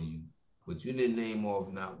supporting you. But you didn't name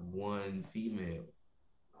off not one female.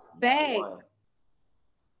 Bacc.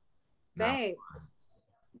 That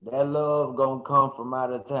love gonna come from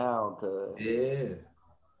out of town, cuz. Yeah.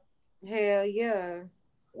 Hell yeah.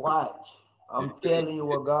 Watch. I'm telling you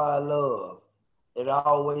what God loves. It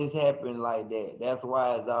always happened like that. That's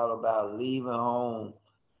why it's all about leaving home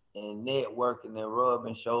and networking and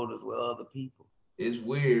rubbing shoulders with other people. It's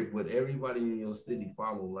weird, but everybody in your city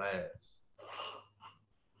follow last.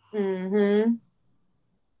 That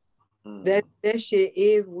shit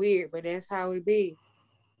is weird, but that's how it be.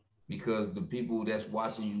 Because the people that's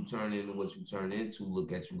watching you turn into what you turn into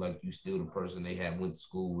look at you like you still the person they had went to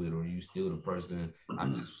school with, or you still the person I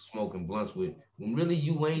just smoking blunts with. When really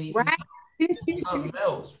you ain't even something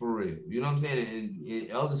else for real. You know what I'm saying? And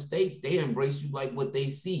in other states, they embrace you like what they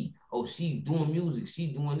see. Oh, she doing music,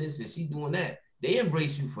 she doing this and she doing that. They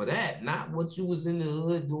embrace you for that, not what you was in the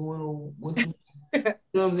hood doing or what you, you know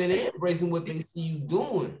what I'm saying? They embracing what they see you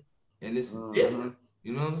doing. And it's different,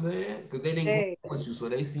 you know what I'm saying? Because they didn't grow with you, so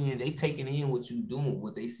they taking in what you doing,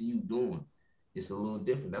 what they see you doing. It's a little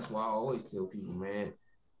different. That's why I always tell people, man,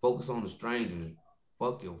 focus on the strangers.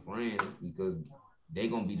 Fuck your friends because they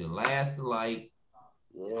gonna be the last to like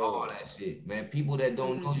all that shit, man. People that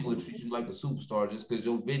don't know you will treat you like a superstar just because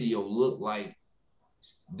your video look like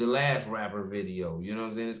the last rapper video. You know what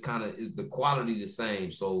I'm saying? It's the quality the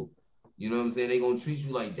same. So, you know what I'm saying? They gonna treat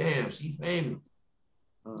you like, damn, she famous.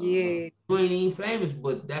 Yeah. You ain't even famous,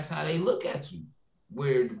 but that's how they look at you.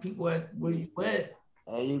 Where the people at where you at.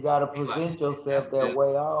 And you gotta present yourself that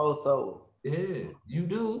way also. Yeah, you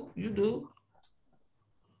do.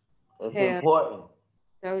 It's important.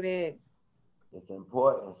 Know that. It's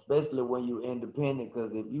important, especially when you're independent,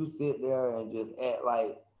 because if you sit there and just act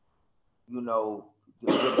like, you know,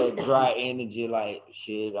 with that dry energy, like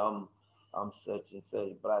shit, I'm such and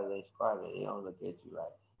such, blah blah blah. They don't look at you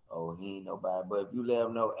like, oh, he ain't nobody. But if you let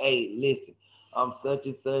them know, hey, listen, I'm such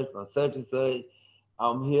and such from such and such,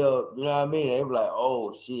 I'm here. You know what I mean? They be like,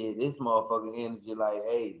 oh shit, this motherfucking energy, like,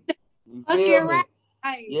 hey, you feel me?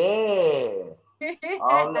 Right. Yeah.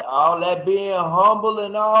 all that being humble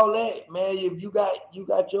and all that, man. If you got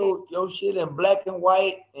your shit in black and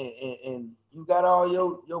white and you got all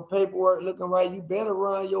your paperwork looking right, you better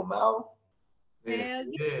run your mouth. Yeah.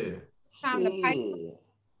 Time to pipe.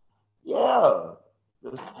 Yeah.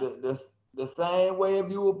 The same way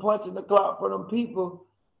if you were punching the clock for them people,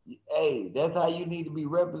 hey, that's how you need to be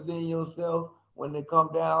representing yourself when it come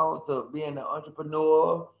down to being an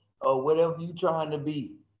entrepreneur or whatever you trying to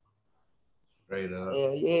be. Straight up.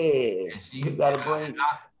 Yeah. You gotta bring.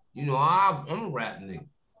 I'm a rap nigga,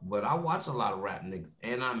 but I watch a lot of rap niggas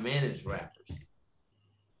and I manage rappers.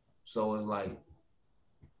 So it's like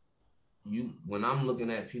when I'm looking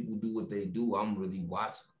at people do what they do, I'm really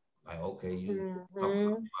watching. Like, okay, you about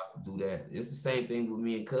to do that. It's the same thing with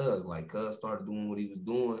me and Cuz. Like, Cuz started doing what he was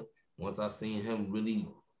doing. Once I seen him really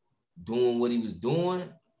doing what he was doing,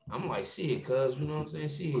 I'm like, shit, Cuz, you know what I'm saying?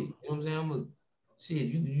 Shit, you know what I'm saying? Shit,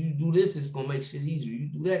 you do this, it's gonna make shit easier. You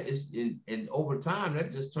do that, and over time,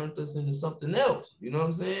 that just turned us into something else. You know what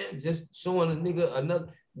I'm saying? Just showing a nigga another.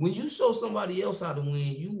 When you show somebody else how to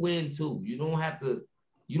win, you win too. You don't have to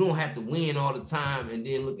win all the time and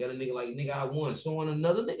then look at a nigga like, nigga, I won. Showing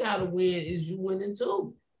another nigga how to win is you winning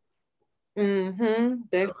too.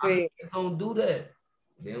 That's right. They don't do that.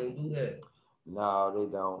 They don't do that. No,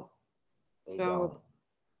 they don't. They don't.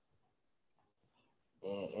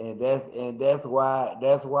 And that's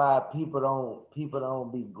why people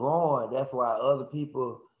don't be growing. That's why other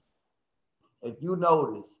people, if you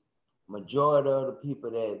notice, majority of the people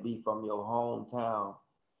that be from your hometown,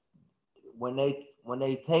 when they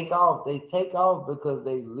take off because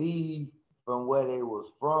they leave from where they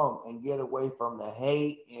was from and get away from the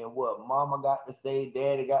hate and what mama got to say,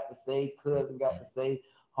 daddy got to say, cousin got to say,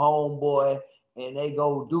 homeboy, and they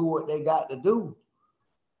go do what they got to do.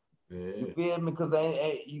 Yeah. You feel me? Because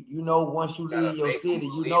you know, once you leave your city,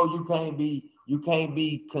 you know you can't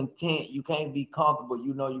be content, you can't be comfortable.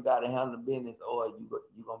 You know you gotta handle business, or you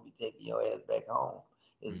gonna be taking your ass back home.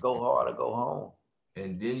 It's go hard or go home.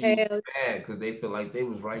 And then you bad because they feel like they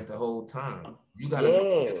was right the whole time. You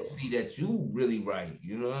gotta see that you really right.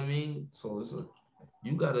 You know what I mean? So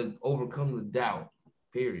you gotta overcome the doubt.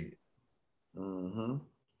 Period.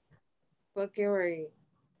 Fucking right.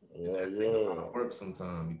 Yeah. Work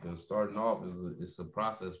sometime because starting off is a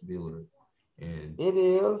process builder, and it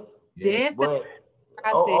is. Yeah. But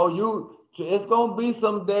it's gonna be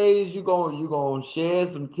some days you gonna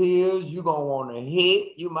shed some tears. You gonna want to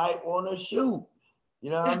hit. You might want to shoot. You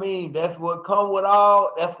know what I mean? That's what come with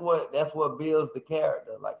all. That's what builds the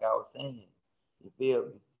character. Like I was saying, you feel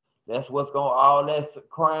me? That's what's gonna all that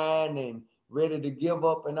crying and ready to give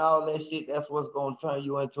up and all that shit. That's what's gonna turn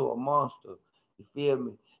you into a monster. You feel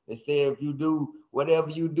me? They say if you do whatever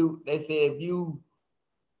you do, they say if you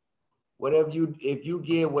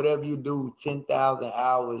give whatever you do 10,000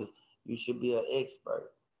 hours, you should be an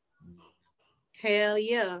expert. Hell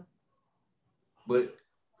yeah. But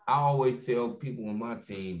I always tell people on my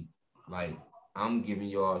team, like, I'm giving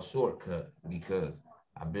y'all a shortcut because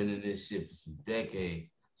I've been in this shit for some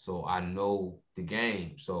decades. So I know the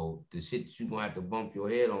game. So the shit that you're gonna have to bump your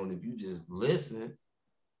head on, if you just listen,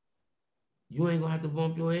 you ain't gonna have to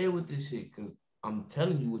bump your head with this shit, because I'm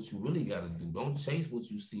telling you what you really gotta do. Don't chase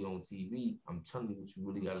what you see on TV. I'm telling you what you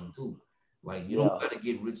really gotta do. Like, you don't gotta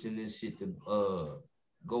get rich in this shit to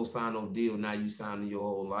go sign no deal. Now you signing your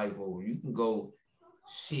whole life over. You can go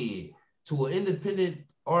shit to an independent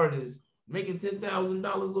artist making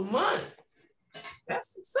 $10,000 a month.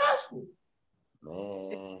 That's successful.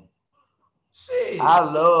 Man. Shit. I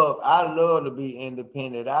love to be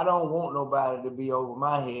independent. I don't want nobody to be over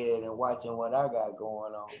my head and watching what I got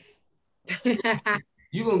going on.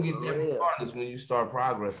 You're gonna get that regardless when you start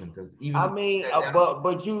progressing, because even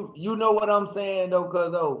but you know what I'm saying though,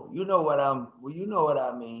 cause you know what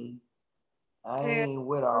I mean. I ain't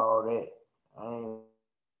with all that. I ain't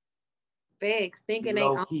facts thinking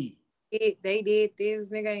low key. They did this,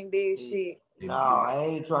 nigga ain't did shit. No, I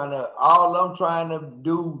ain't trying to. All I'm trying to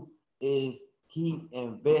do is keep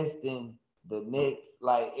investing. The next,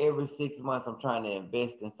 like every 6 months, I'm trying to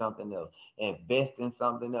invest in something else.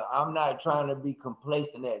 I'm not trying to be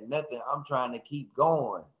complacent at nothing. I'm trying to keep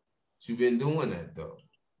going. You've been doing that though.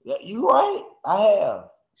 Yeah, you right. I have.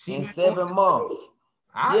 in 7 months.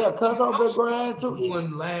 Yeah, cuz of the grind too.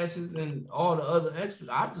 Doing lashes and all the other extras.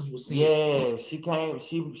 I just was seeing. Yeah, she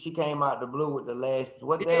came out the blue with the lashes.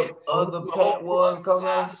 What that other pack was coming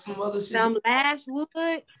on? Some other shit. Some lash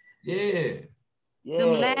wood. Yeah.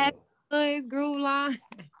 Them lash woods, groove line.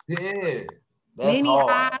 Yeah. That's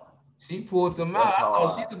hard. She pulled them out. I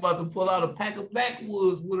thought she was about to pull out a pack of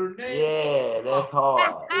backwoods with her name. Yeah, that's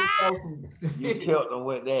hard. You killed them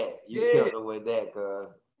with that. You killed them with that, cuz.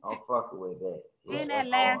 I'm fucking with that. In that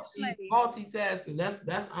last place. Multitasking.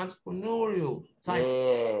 That's entrepreneurial type.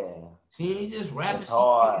 Yeah. She ain't just rapping.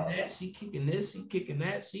 She kicking this. She kicking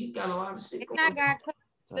that. She got a lot of shit going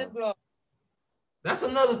on. That's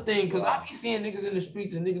another thing, because I be seeing niggas in the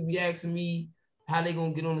streets and niggas be asking me how they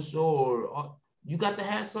gonna get on the show, or you got to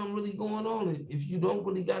have something really going on. If you don't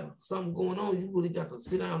really got something going on, you really got to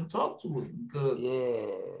sit down and talk to it, because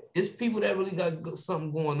it's people that really got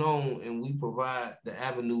something going on, and we provide the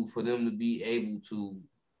avenue for them to be able to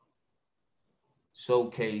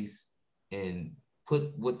showcase and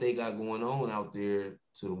put what they got going on out there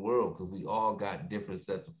to the world, because we all got different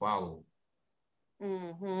sets of followers.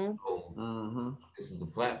 So, this is the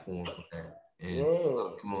platform for that. And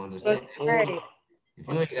you understand. If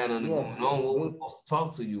you ain't got nothing going on, what we supposed to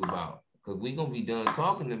talk to you about? Because we gonna be done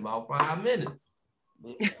talking in about 5 minutes.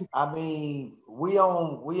 I mean, we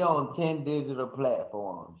on 10 digital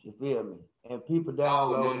platforms. You feel me? And people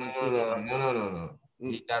download. No.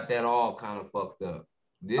 He got that all kind of fucked up.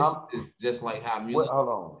 This is just like how music. Hold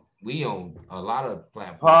on. We own a lot of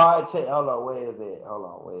platforms. Hold on, where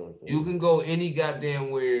is it? You can go any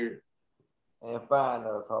goddamn where and find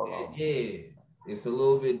us. Hold on. Yeah, it's a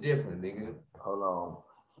little bit different, nigga. Hold on.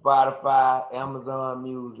 Spotify, Amazon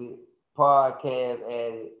Music, Podcast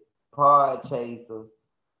Addict, Podchaser,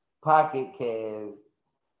 Pocket Cast,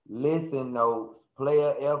 Listen Notes,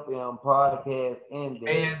 Player FM, Podcast Index,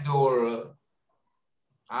 Pandora,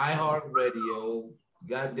 iHeartRadio,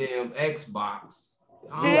 goddamn Xbox.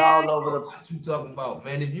 We all over the. What you talking about,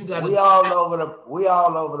 man? If you got, we all over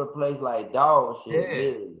the place like dog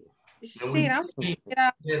shit. Yeah. I'm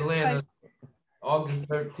Atlanta, August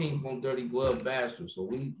 13th on Dirty Glove Bastard. So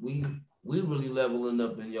we really leveling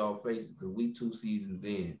up in y'all faces, because we 2 seasons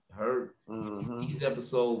in. Each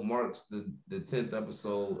episode marks the 10th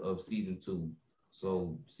episode of season 2.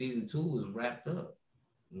 So season 2 is wrapped up.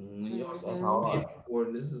 When y'all see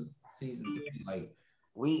this is season 3, like.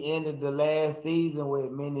 We ended the last season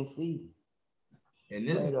with Minnie Cee. And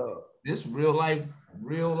this real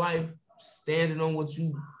life standing on what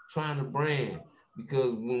you trying to brand.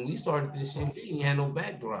 Because when we started this shit, we ain't had no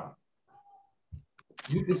backdrop.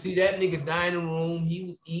 You can see that nigga dining room, he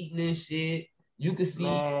was eating and shit. You can see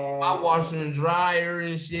my washer and dryer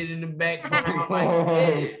and shit in the background.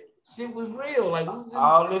 Like, shit was real. Like,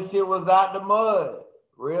 all this shit was out the mud.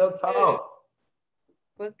 Real talk.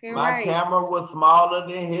 My camera was smaller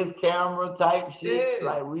than his camera type shit.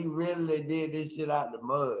 Like, we really did this shit out the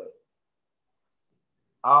mud.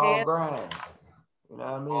 All grind. You know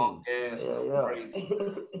what I mean?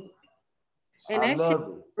 And that shit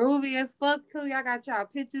groovy as fuck too. Y'all got y'all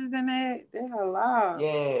pictures in that. They're lot.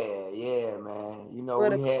 Yeah, man. You know,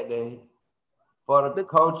 we had for the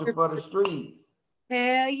culture for the streets.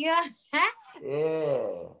 Hell yeah.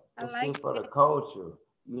 Yeah. I like for the culture.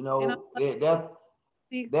 You know,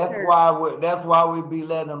 that's why we be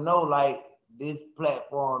letting them know, like, this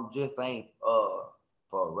platform just ain't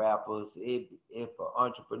for rappers, it for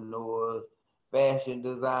entrepreneurs, fashion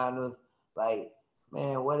designers, like,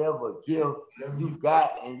 man, whatever gift you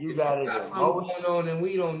got and you got it in motion. Going on and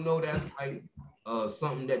we don't know that's like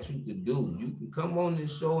something that you could do. You can come on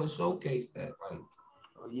this show and showcase that, like.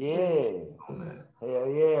 Hell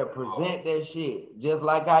yeah, present that shit just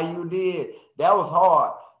like how you did. That was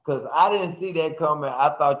hard. Cause I didn't see that coming. I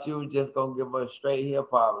thought you were just gonna give us straight hip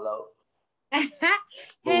hop, low.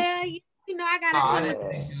 Hell, you know I gotta. I didn't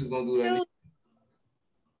think she was gonna do that.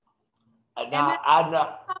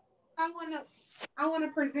 I wanna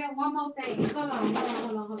present one more thing. Hold on.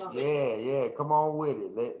 Yeah. Come on with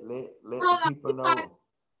it. Let the people know.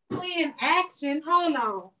 We in action. Hold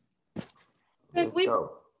on. Let's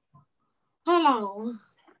go. Hold on.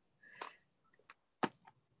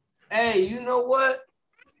 Hey, you know what?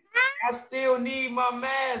 I still need my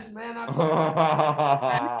mask, man.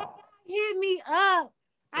 Hit me up.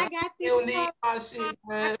 I got still need my shit,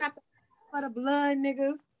 man. I got the for the blood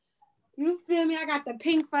niggas. You feel me? I got the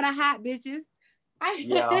pink for the hot bitches.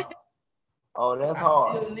 Yeah. Oh, that's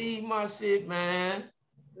hard. I still need my shit, man.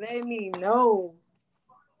 Let me know.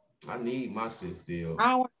 I need my shit still. I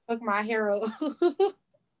don't want to fuck my hair up.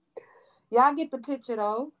 Y'all get the picture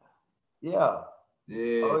though. Yeah.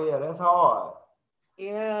 Yeah. Oh yeah, that's hard.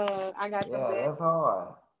 Yeah, I got the best. That's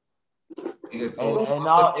hard. And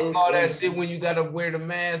all that shit when you gotta wear the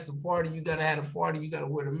mask, the party, you gotta have a party, you gotta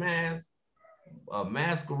wear the mask, a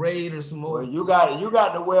masquerade or some more. Well, you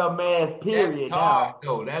got to wear a mask, period. Hard,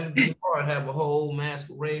 though. That'd be hard to have a whole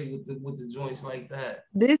masquerade with the joints like that.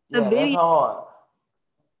 This the video that's hard.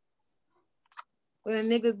 when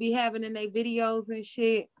the niggas be having in their videos and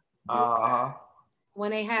shit.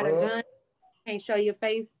 When they had a gun, can't show your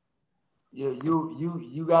face.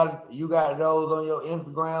 You got those on your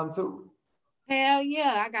Instagram too? Hell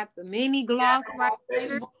yeah, I got the mini gloss right there.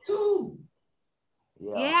 Facebook too.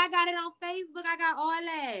 Yeah, I got it on Facebook. I got all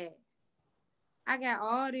that. I got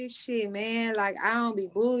all this shit, man. Like I don't be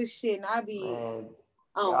bullshitting. I be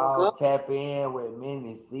y'all tap in with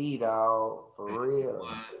Minnie Cee, dog. For real.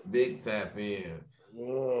 Big tap in.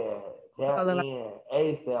 Yeah, tap in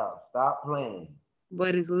ASAP. Stop playing.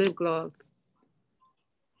 But it's lip gloss.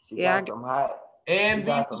 She got some hot. And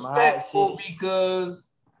be respectful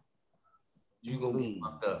because you gonna be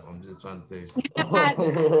fucked up. I'm just trying to tell you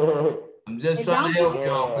something. I'm just trying to help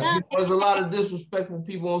y'all. There's a lot of disrespectful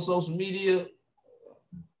people on social media.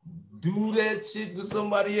 Do that shit with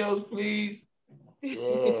somebody else, please.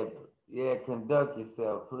 Yeah, conduct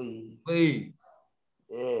yourself, please. Please.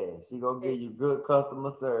 Yeah, she gonna give you good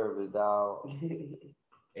customer service, dog.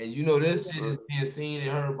 And you know this shit is being seen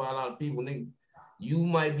and heard by a lot of people. Nigga, you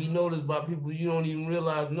might be noticed by people you don't even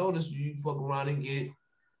realize notice you. You fuck around and get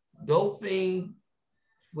doping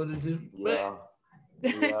for the disrespect.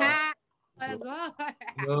 Yeah. You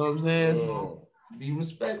know what I'm saying? Yeah. So be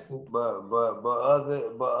respectful. But other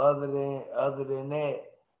than that,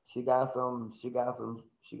 she got some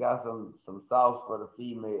sauce for the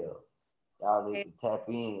females. Y'all need to tap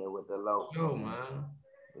in with the low. Yo, man.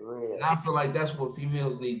 And I feel like that's what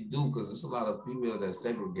females need to do because there's a lot of females that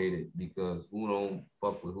segregated because who don't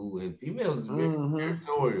fuck with who. And females is very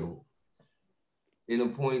territorial. In a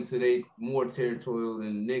point to they more territorial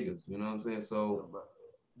than niggas. You know what I'm saying? So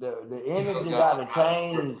the energy gotta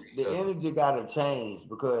change. The energy gotta change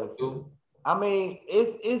because I mean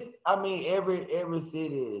every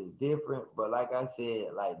city is different, but like I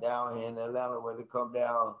said, like down here in Atlanta, when it come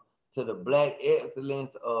down to the black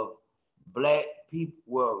excellence of black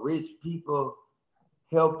people, rich people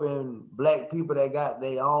helping black people that got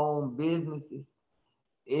their own businesses,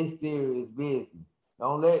 it's serious business.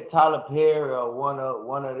 Don't let Tyler Perry or one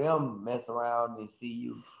of them mess around and see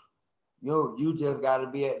you. You just got to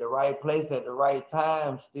be at the right place at the right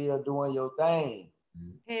time, still doing your thing.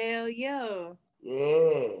 Hell yeah.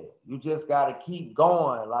 Yeah, you just got to keep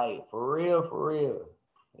going, like for real.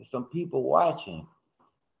 There's some people watching.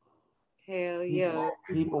 Hell yeah.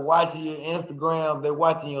 People watching your Instagram, they're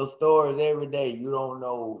watching your stories every day. You don't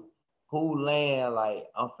know who land, like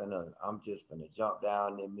I'm just gonna jump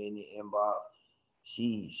down in Minnie inbox.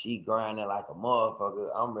 She grinding like a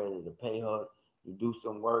motherfucker. I'm ready to pay her to do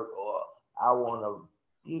some work, or I wanna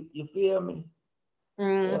you feel me?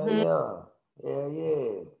 Yeah.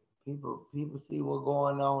 People see what's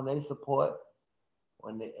going on, they support.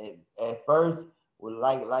 When they at first, well,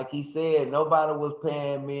 like he said, nobody was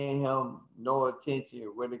paying me and him no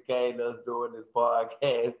attention when it came to us doing this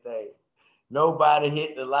podcast thing. Nobody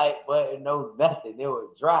hit the like button, no nothing. It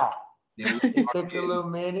was dry. It took a little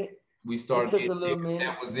minute. We started getting niggas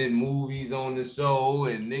that was in movies on the show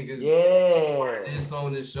and niggas this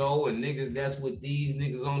on the show and niggas that's with these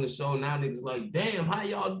niggas on the show. Now niggas like, damn, how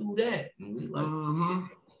y'all do that? And we like,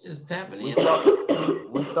 just tapping in.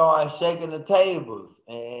 We started shaking the tables,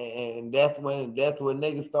 and that's when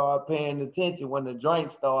niggas started paying attention when the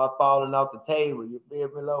drinks started falling off the table. You feel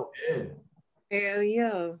me, low? Yeah. Hell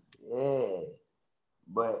yeah. Yeah.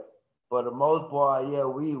 But for the most part, yeah,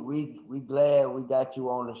 we glad we got you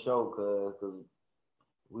on the show, cause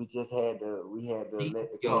we just had to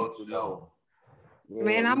let the culture know. Yeah,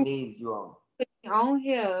 man, we need you on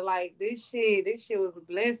here. Like this shit was a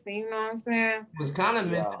blessing, you know what I'm saying? It was kind of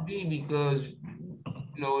meant to be because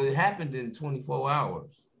you know it happened in 24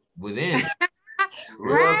 hours within.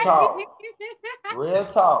 Real talk.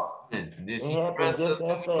 Then she pressed us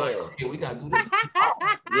and we like, shit, we gotta do this.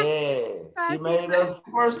 Yeah, she made us.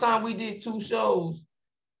 First time we did 2 shows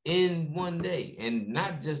in one day, and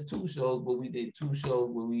not just 2 shows, but we did 2 shows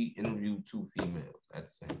where we interviewed 2 females at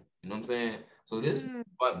the same. You know what I'm saying? So this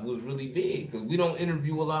was really big because we don't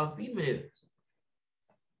interview a lot of females.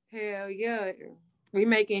 Hell yeah, we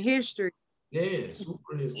making history. Yeah,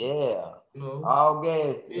 super history. Yeah, you know, all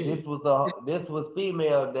gas. Yeah. This was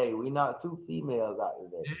female day. We not 2 females out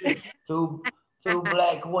today. Yeah. two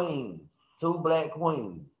black queens. 2 black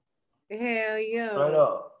queens. Hell yeah. Straight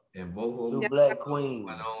up. And both of them, two black queens.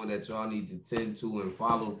 I know that y'all need to tend to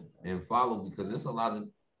and follow because there's a lot of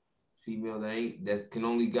females that can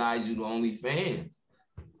only guide you to OnlyFans.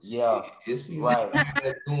 Yeah, It's people right.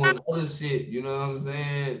 that's doing other shit. You know what I'm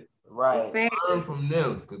saying? Right. Learn from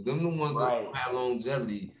them because them the ones that have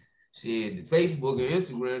longevity. Shit, Facebook and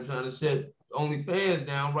Instagram trying to shut OnlyFans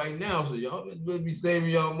down right now, so y'all better be saving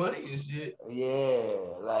y'all money and shit. Yeah,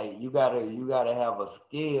 like you gotta have a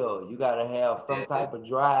skill. You gotta have some type of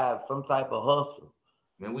drive, some type of hustle.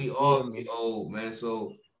 Man, we all get old, man.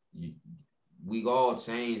 So we all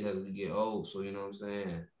change as we get old. So you know what I'm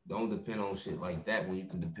saying? Don't depend on shit like that when you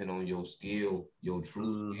can depend on your skill, your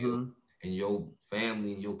true skill, and your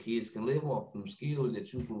family and your kids can live off them skills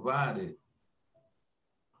that you provided.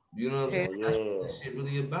 You know what I'm saying? That's what this shit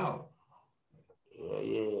really about.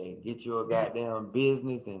 Yeah. Get you a goddamn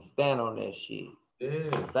business and stand on that shit. Yeah.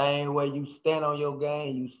 The same way you stand on your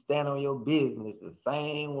game, you stand on your business the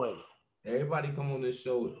same way. Everybody come on this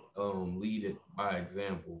show, lead it by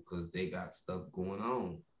example because they got stuff going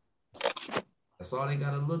on. That's all they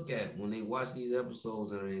gotta look at when they watch these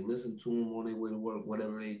episodes and they listen to them on their way to work,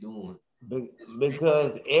 whatever they doing.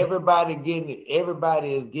 Because everybody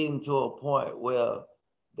is getting to a point where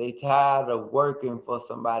they tired of working for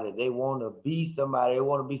somebody. They want to be somebody. They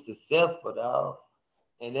want to be successful, dog.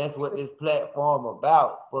 And that's what this platform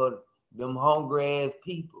about for them hungry ass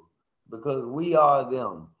people. Because we are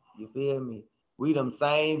them. You feel me? We them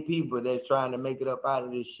same people that's trying to make it up out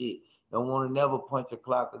of this shit. Don't want to never punch a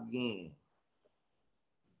clock again.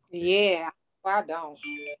 Yeah, I don't.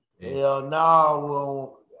 Hell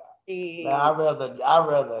no, man, I'd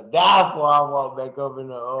rather die before I walk back up in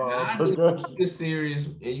the production. It's serious,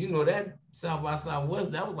 and you know that South by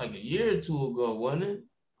Southwest, that was like a year or two ago, wasn't it?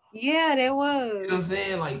 Yeah, that was. You know what I'm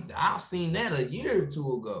saying? Like I've seen that a year or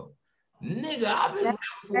two ago. Nigga, I've been rapping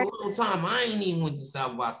for a long time. I ain't even went to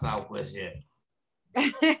South by Southwest yet.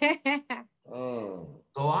 So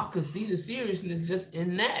I could see the seriousness just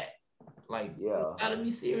in that. Like, you gotta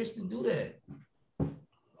be serious to do that.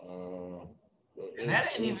 And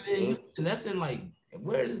that ain't even in Houston. That's in like,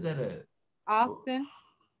 where is that at? Austin.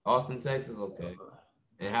 Austin, Texas. Okay.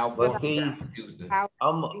 And how far is that from Houston?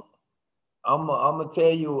 I'm gonna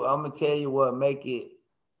tell you what make it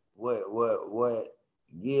what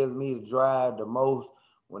gives me the drive the most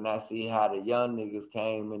when I see how the young niggas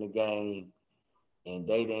came in the game and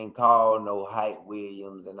they didn't call no Hype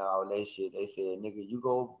Williams and all that shit. They said, nigga, you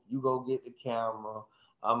go get the camera.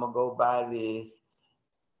 I'ma go buy this.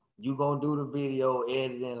 You gonna do the video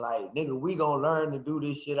editing, like, nigga, we gonna learn to do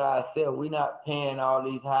this shit ourselves. We not paying all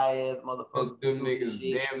these high ass motherfuckers. Them niggas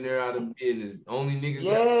damn near out of business. Only niggas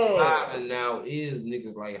that surviving now is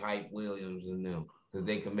niggas like Hype Williams and them, because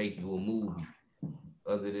they can make you a movie.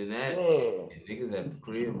 Other than that, niggas at the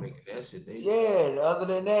crib making that shit. Other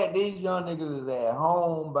than that, these young niggas is at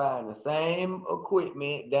home buying the same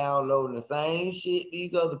equipment, downloading the same shit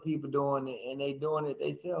these other people doing it, and they doing it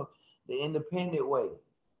themselves the independent way.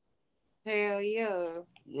 Hell yeah.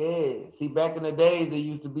 Yeah. See, back in the days, there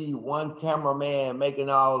used to be one cameraman making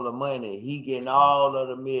all the money. He getting all of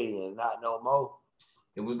the millions, not no more.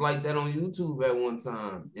 It was like that on YouTube at one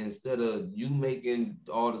time. Instead of you making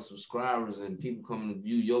all the subscribers and people coming to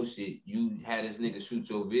view your shit, you had this nigga shoot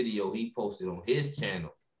your video. He posted on his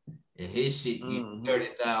channel. And his shit get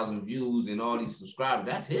 30,000 views and all these subscribers.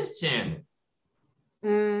 That's his channel.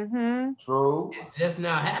 True. It's just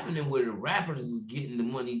now happening where the rappers is getting the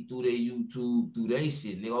money through their YouTube, through their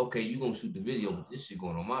shit. Nigga, okay, you gonna shoot the video, but this shit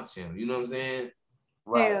going on my channel. You know what I'm saying?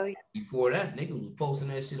 Right. Before that, niggas was posting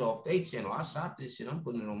that shit off their channel. I shot this shit, I'm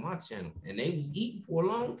putting it on my channel. And they was eating for a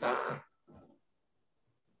long time.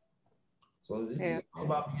 So it's just all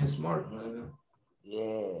about being smart, man.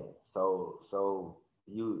 Yeah. So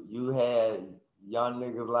you had young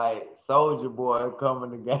niggas like Soulja Boy come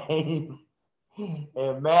in the game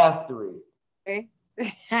and master it.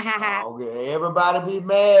 Okay, everybody be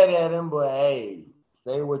mad at him, but hey,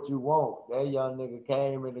 say what you want. That young nigga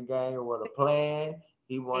came in the game with a plan.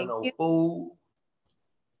 He wasn't no fool.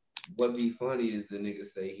 What be funny is the nigga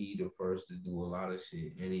say he the first to do a lot of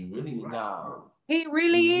shit, and he really right. Nah. He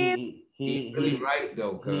really is. He really right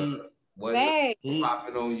though, cause what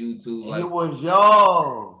popping on YouTube like he was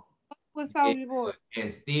young. With Soulja Boy,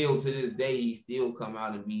 and still to this day he still come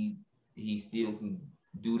out and he still can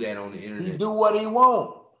do that on the internet. He do what he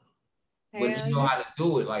want. But you know how to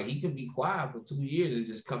do it. Like he can be quiet for 2 years and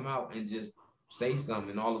just come out and just say something,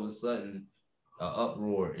 and all of a sudden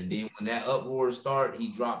uproar. And then when that uproar start,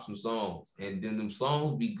 he drops some songs. And then them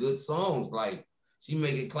songs be good songs. Like she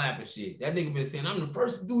make it clap and shit. That nigga been saying, I'm the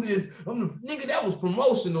first to do this. I'm the nigga that was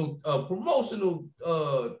promotional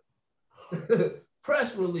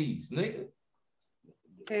press release, nigga.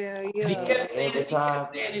 Hell yeah. He kept saying Every time.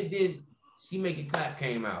 it did. She Make It Clap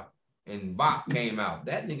came out and Bach came out.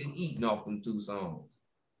 That nigga eating off them 2 songs.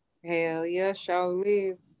 Hell yeah, sure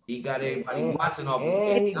live. He got everybody watching off.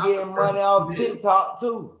 And he getting money off TikTok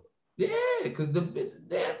too. Yeah, because the bitch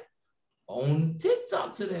there on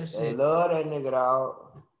TikTok to that shit. They love that nigga,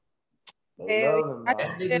 dog. They love him, man.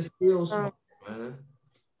 That nigga still smart, man.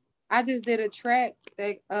 I just did a track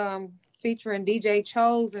that featuring DJ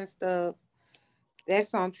Chose and stuff.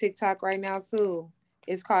 That's on TikTok right now too.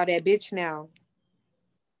 It's called That Bitch Now.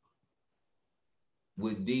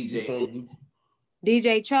 With DJ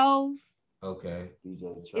Chose. Okay.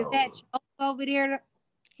 DJ Chose. Is that Chose over there?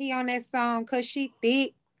 He on that song Cause She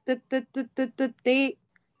Thick. Thick.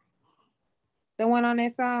 The one on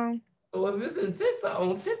that song. So if it's in TikTok,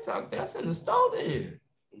 on TikTok, that's in the store then.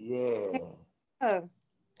 Yeah.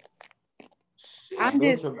 Shit. I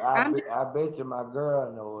bet you my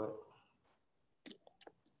girl know it.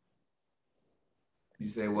 You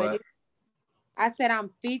say what? I said I'm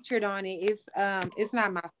featured on it. It's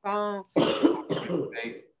not my song.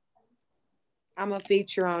 I'm a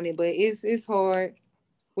feature on it, but it's hard.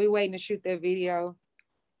 We waiting to shoot that video.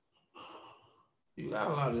 You got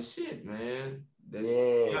a lot of shit, man.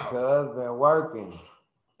 Yeah, cuz been working.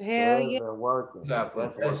 Hell yeah. Been working. That's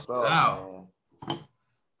what's up, man.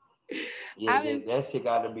 Yeah, that shit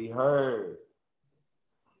got to be heard.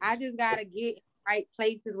 I just gotta get in the right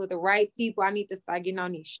places with the right people. I need to start getting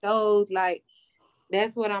on these shows. Like,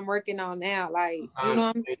 that's what I'm working on now. Like, you know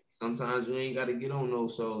what I'm saying? Sometimes you ain't gotta get on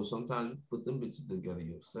those shows. Sometimes you put them bitches together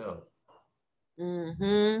yourself.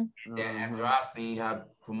 Mm-hmm. Yeah, after I seen how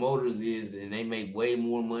promoters is, and they make way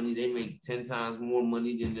more money, they make 10 times more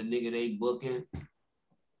money than the nigga they booking.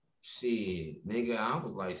 Shit, nigga, I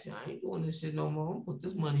was like, shit, I ain't doing this shit no more. I'm gonna put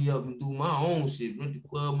this money up and do my own shit, rent the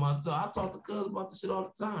club myself. I talk to cuz about this shit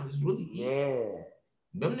all the time. It's really easy. Yeah.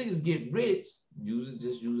 Them niggas get rich using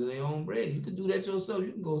their own bread. You can do that yourself.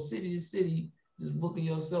 You can go city to city, just booking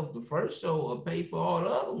yourself the first show or pay for all the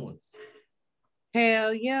other ones.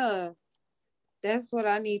 Hell yeah. That's what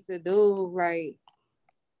I need to do. Like,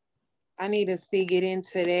 I need to get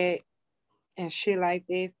into that and shit like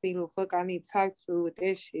that. See who the fuck I need to talk to with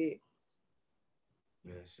that shit.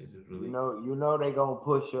 Yeah, shit is really. You know they gonna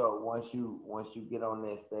push up once you get on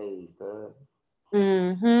that stage, cuz.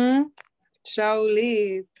 Mm-hmm. Show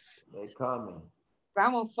live. They coming.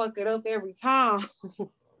 I'm gonna fuck it up every time.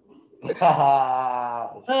 Straight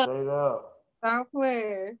up. Stop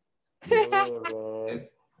playing. Yeah, man.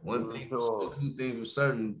 One thing, 2 things for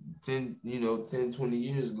certain, 10, 20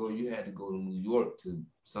 years ago, you had to go to New York to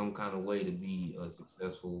some kind of way to be a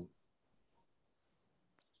successful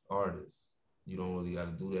artist. You don't really got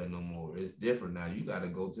to do that no more. It's different now. You got to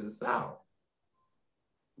go to the South.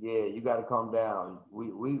 Yeah, you got to come down.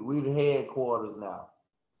 We the headquarters now.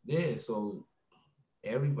 Yeah, so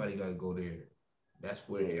everybody got to go there. That's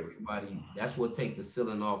where everybody. That's what takes the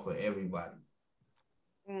ceiling off for everybody.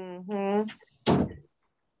 Mm-hmm.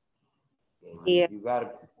 Yeah, you gotta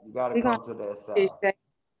come to that South.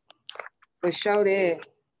 For sure that.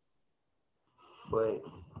 But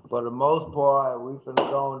for the most part, we finna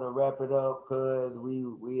go on to wrap it up because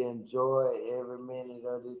we enjoyed every minute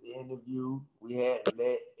of this interview. We had to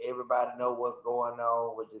let everybody know what's going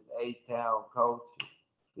on with this H-Town culture.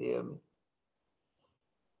 Feel me?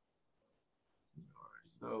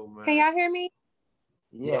 Can y'all hear me?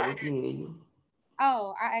 Yeah, we can hear you.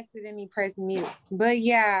 Oh, I accidentally pressed mute. But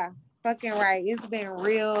yeah, fucking right. It's been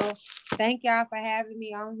real. Thank y'all for having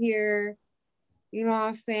me on here. You know what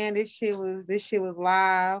I'm saying? This shit was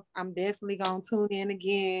live. I'm definitely gonna tune in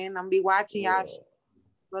again. I'm gonna be watching y'all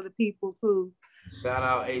other people too. Shout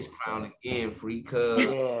out H-Crown again, free cuz.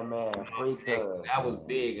 Yeah, man, free cuz. That was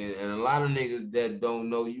big, and a lot of niggas that don't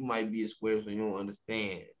know, you might be a square, so you don't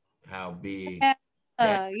understand how big.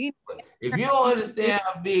 If you don't understand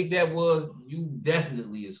how big that was, you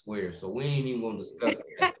definitely a square. So we ain't even gonna discuss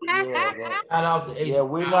that. Shout out to H. Yeah,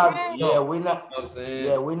 we're not. You know we're not. You know what I'm saying?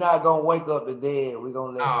 Yeah, we're not gonna wake up the dead. We're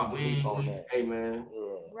gonna let them sleep on that. Hey man.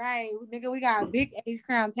 Yeah. Right, nigga, we got big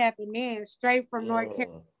H-Crown tapping in straight from North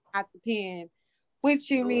Carolina out the pen. What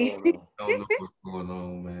you mean? Don't know what's going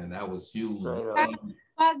on, man. That was huge.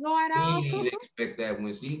 What's going on? He didn't expect that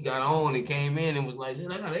when she got on and came in and was like,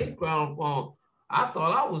 "Shit, I got H-Crown phone." I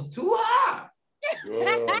thought I was too high.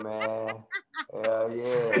 Yeah, man. Hell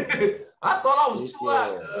yeah. I thought I was too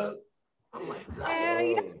high, cuz. I'm like,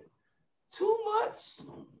 hey. Too much.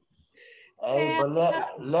 Hey, but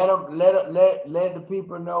let the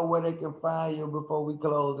people know where they can find you before we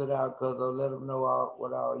close it out, cuz let them know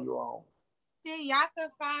what all you on. shit, y'all can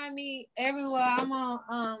find me everywhere. I'm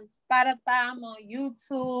on Spotify, I'm on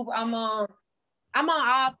YouTube, I'm on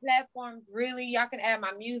all platforms, really. Y'all can add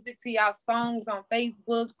my music to y'all songs on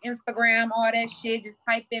Facebook, Instagram, all that shit. Just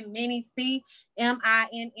type in Minnie Cee,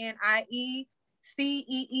 MINNIE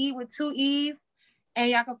CEE with 2 E's. And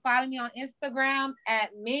y'all can follow me on Instagram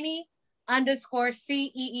at Minnie_CEEE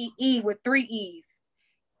with 3 E's.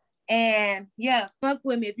 And yeah, fuck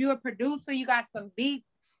with me. If you're a producer, you got some beats,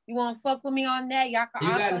 you want to fuck with me on that, y'all can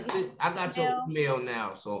I got your email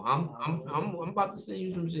now, so I'm about to send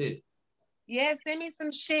you some shit. Yeah, send me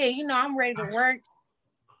some shit. You know, I'm ready to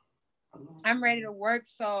work.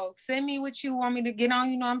 So send me what you want me to get on.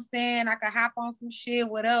 You know what I'm saying? I can hop on some shit,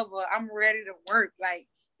 whatever. I'm ready to work. Like,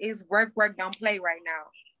 it's work, don't play right now.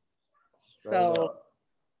 So,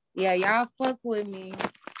 yeah, y'all fuck with me.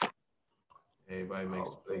 Everybody makes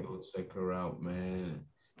sure they go check her out, man.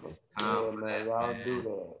 It's time for that, y'all man. do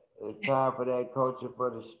that. It's time for that culture for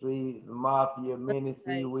the streets. Mafia, Minnie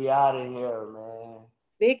Cee, we out of here, man.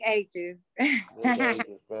 Big H's. Big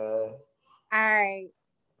H's, cuz. All right.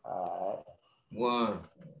 All right. One.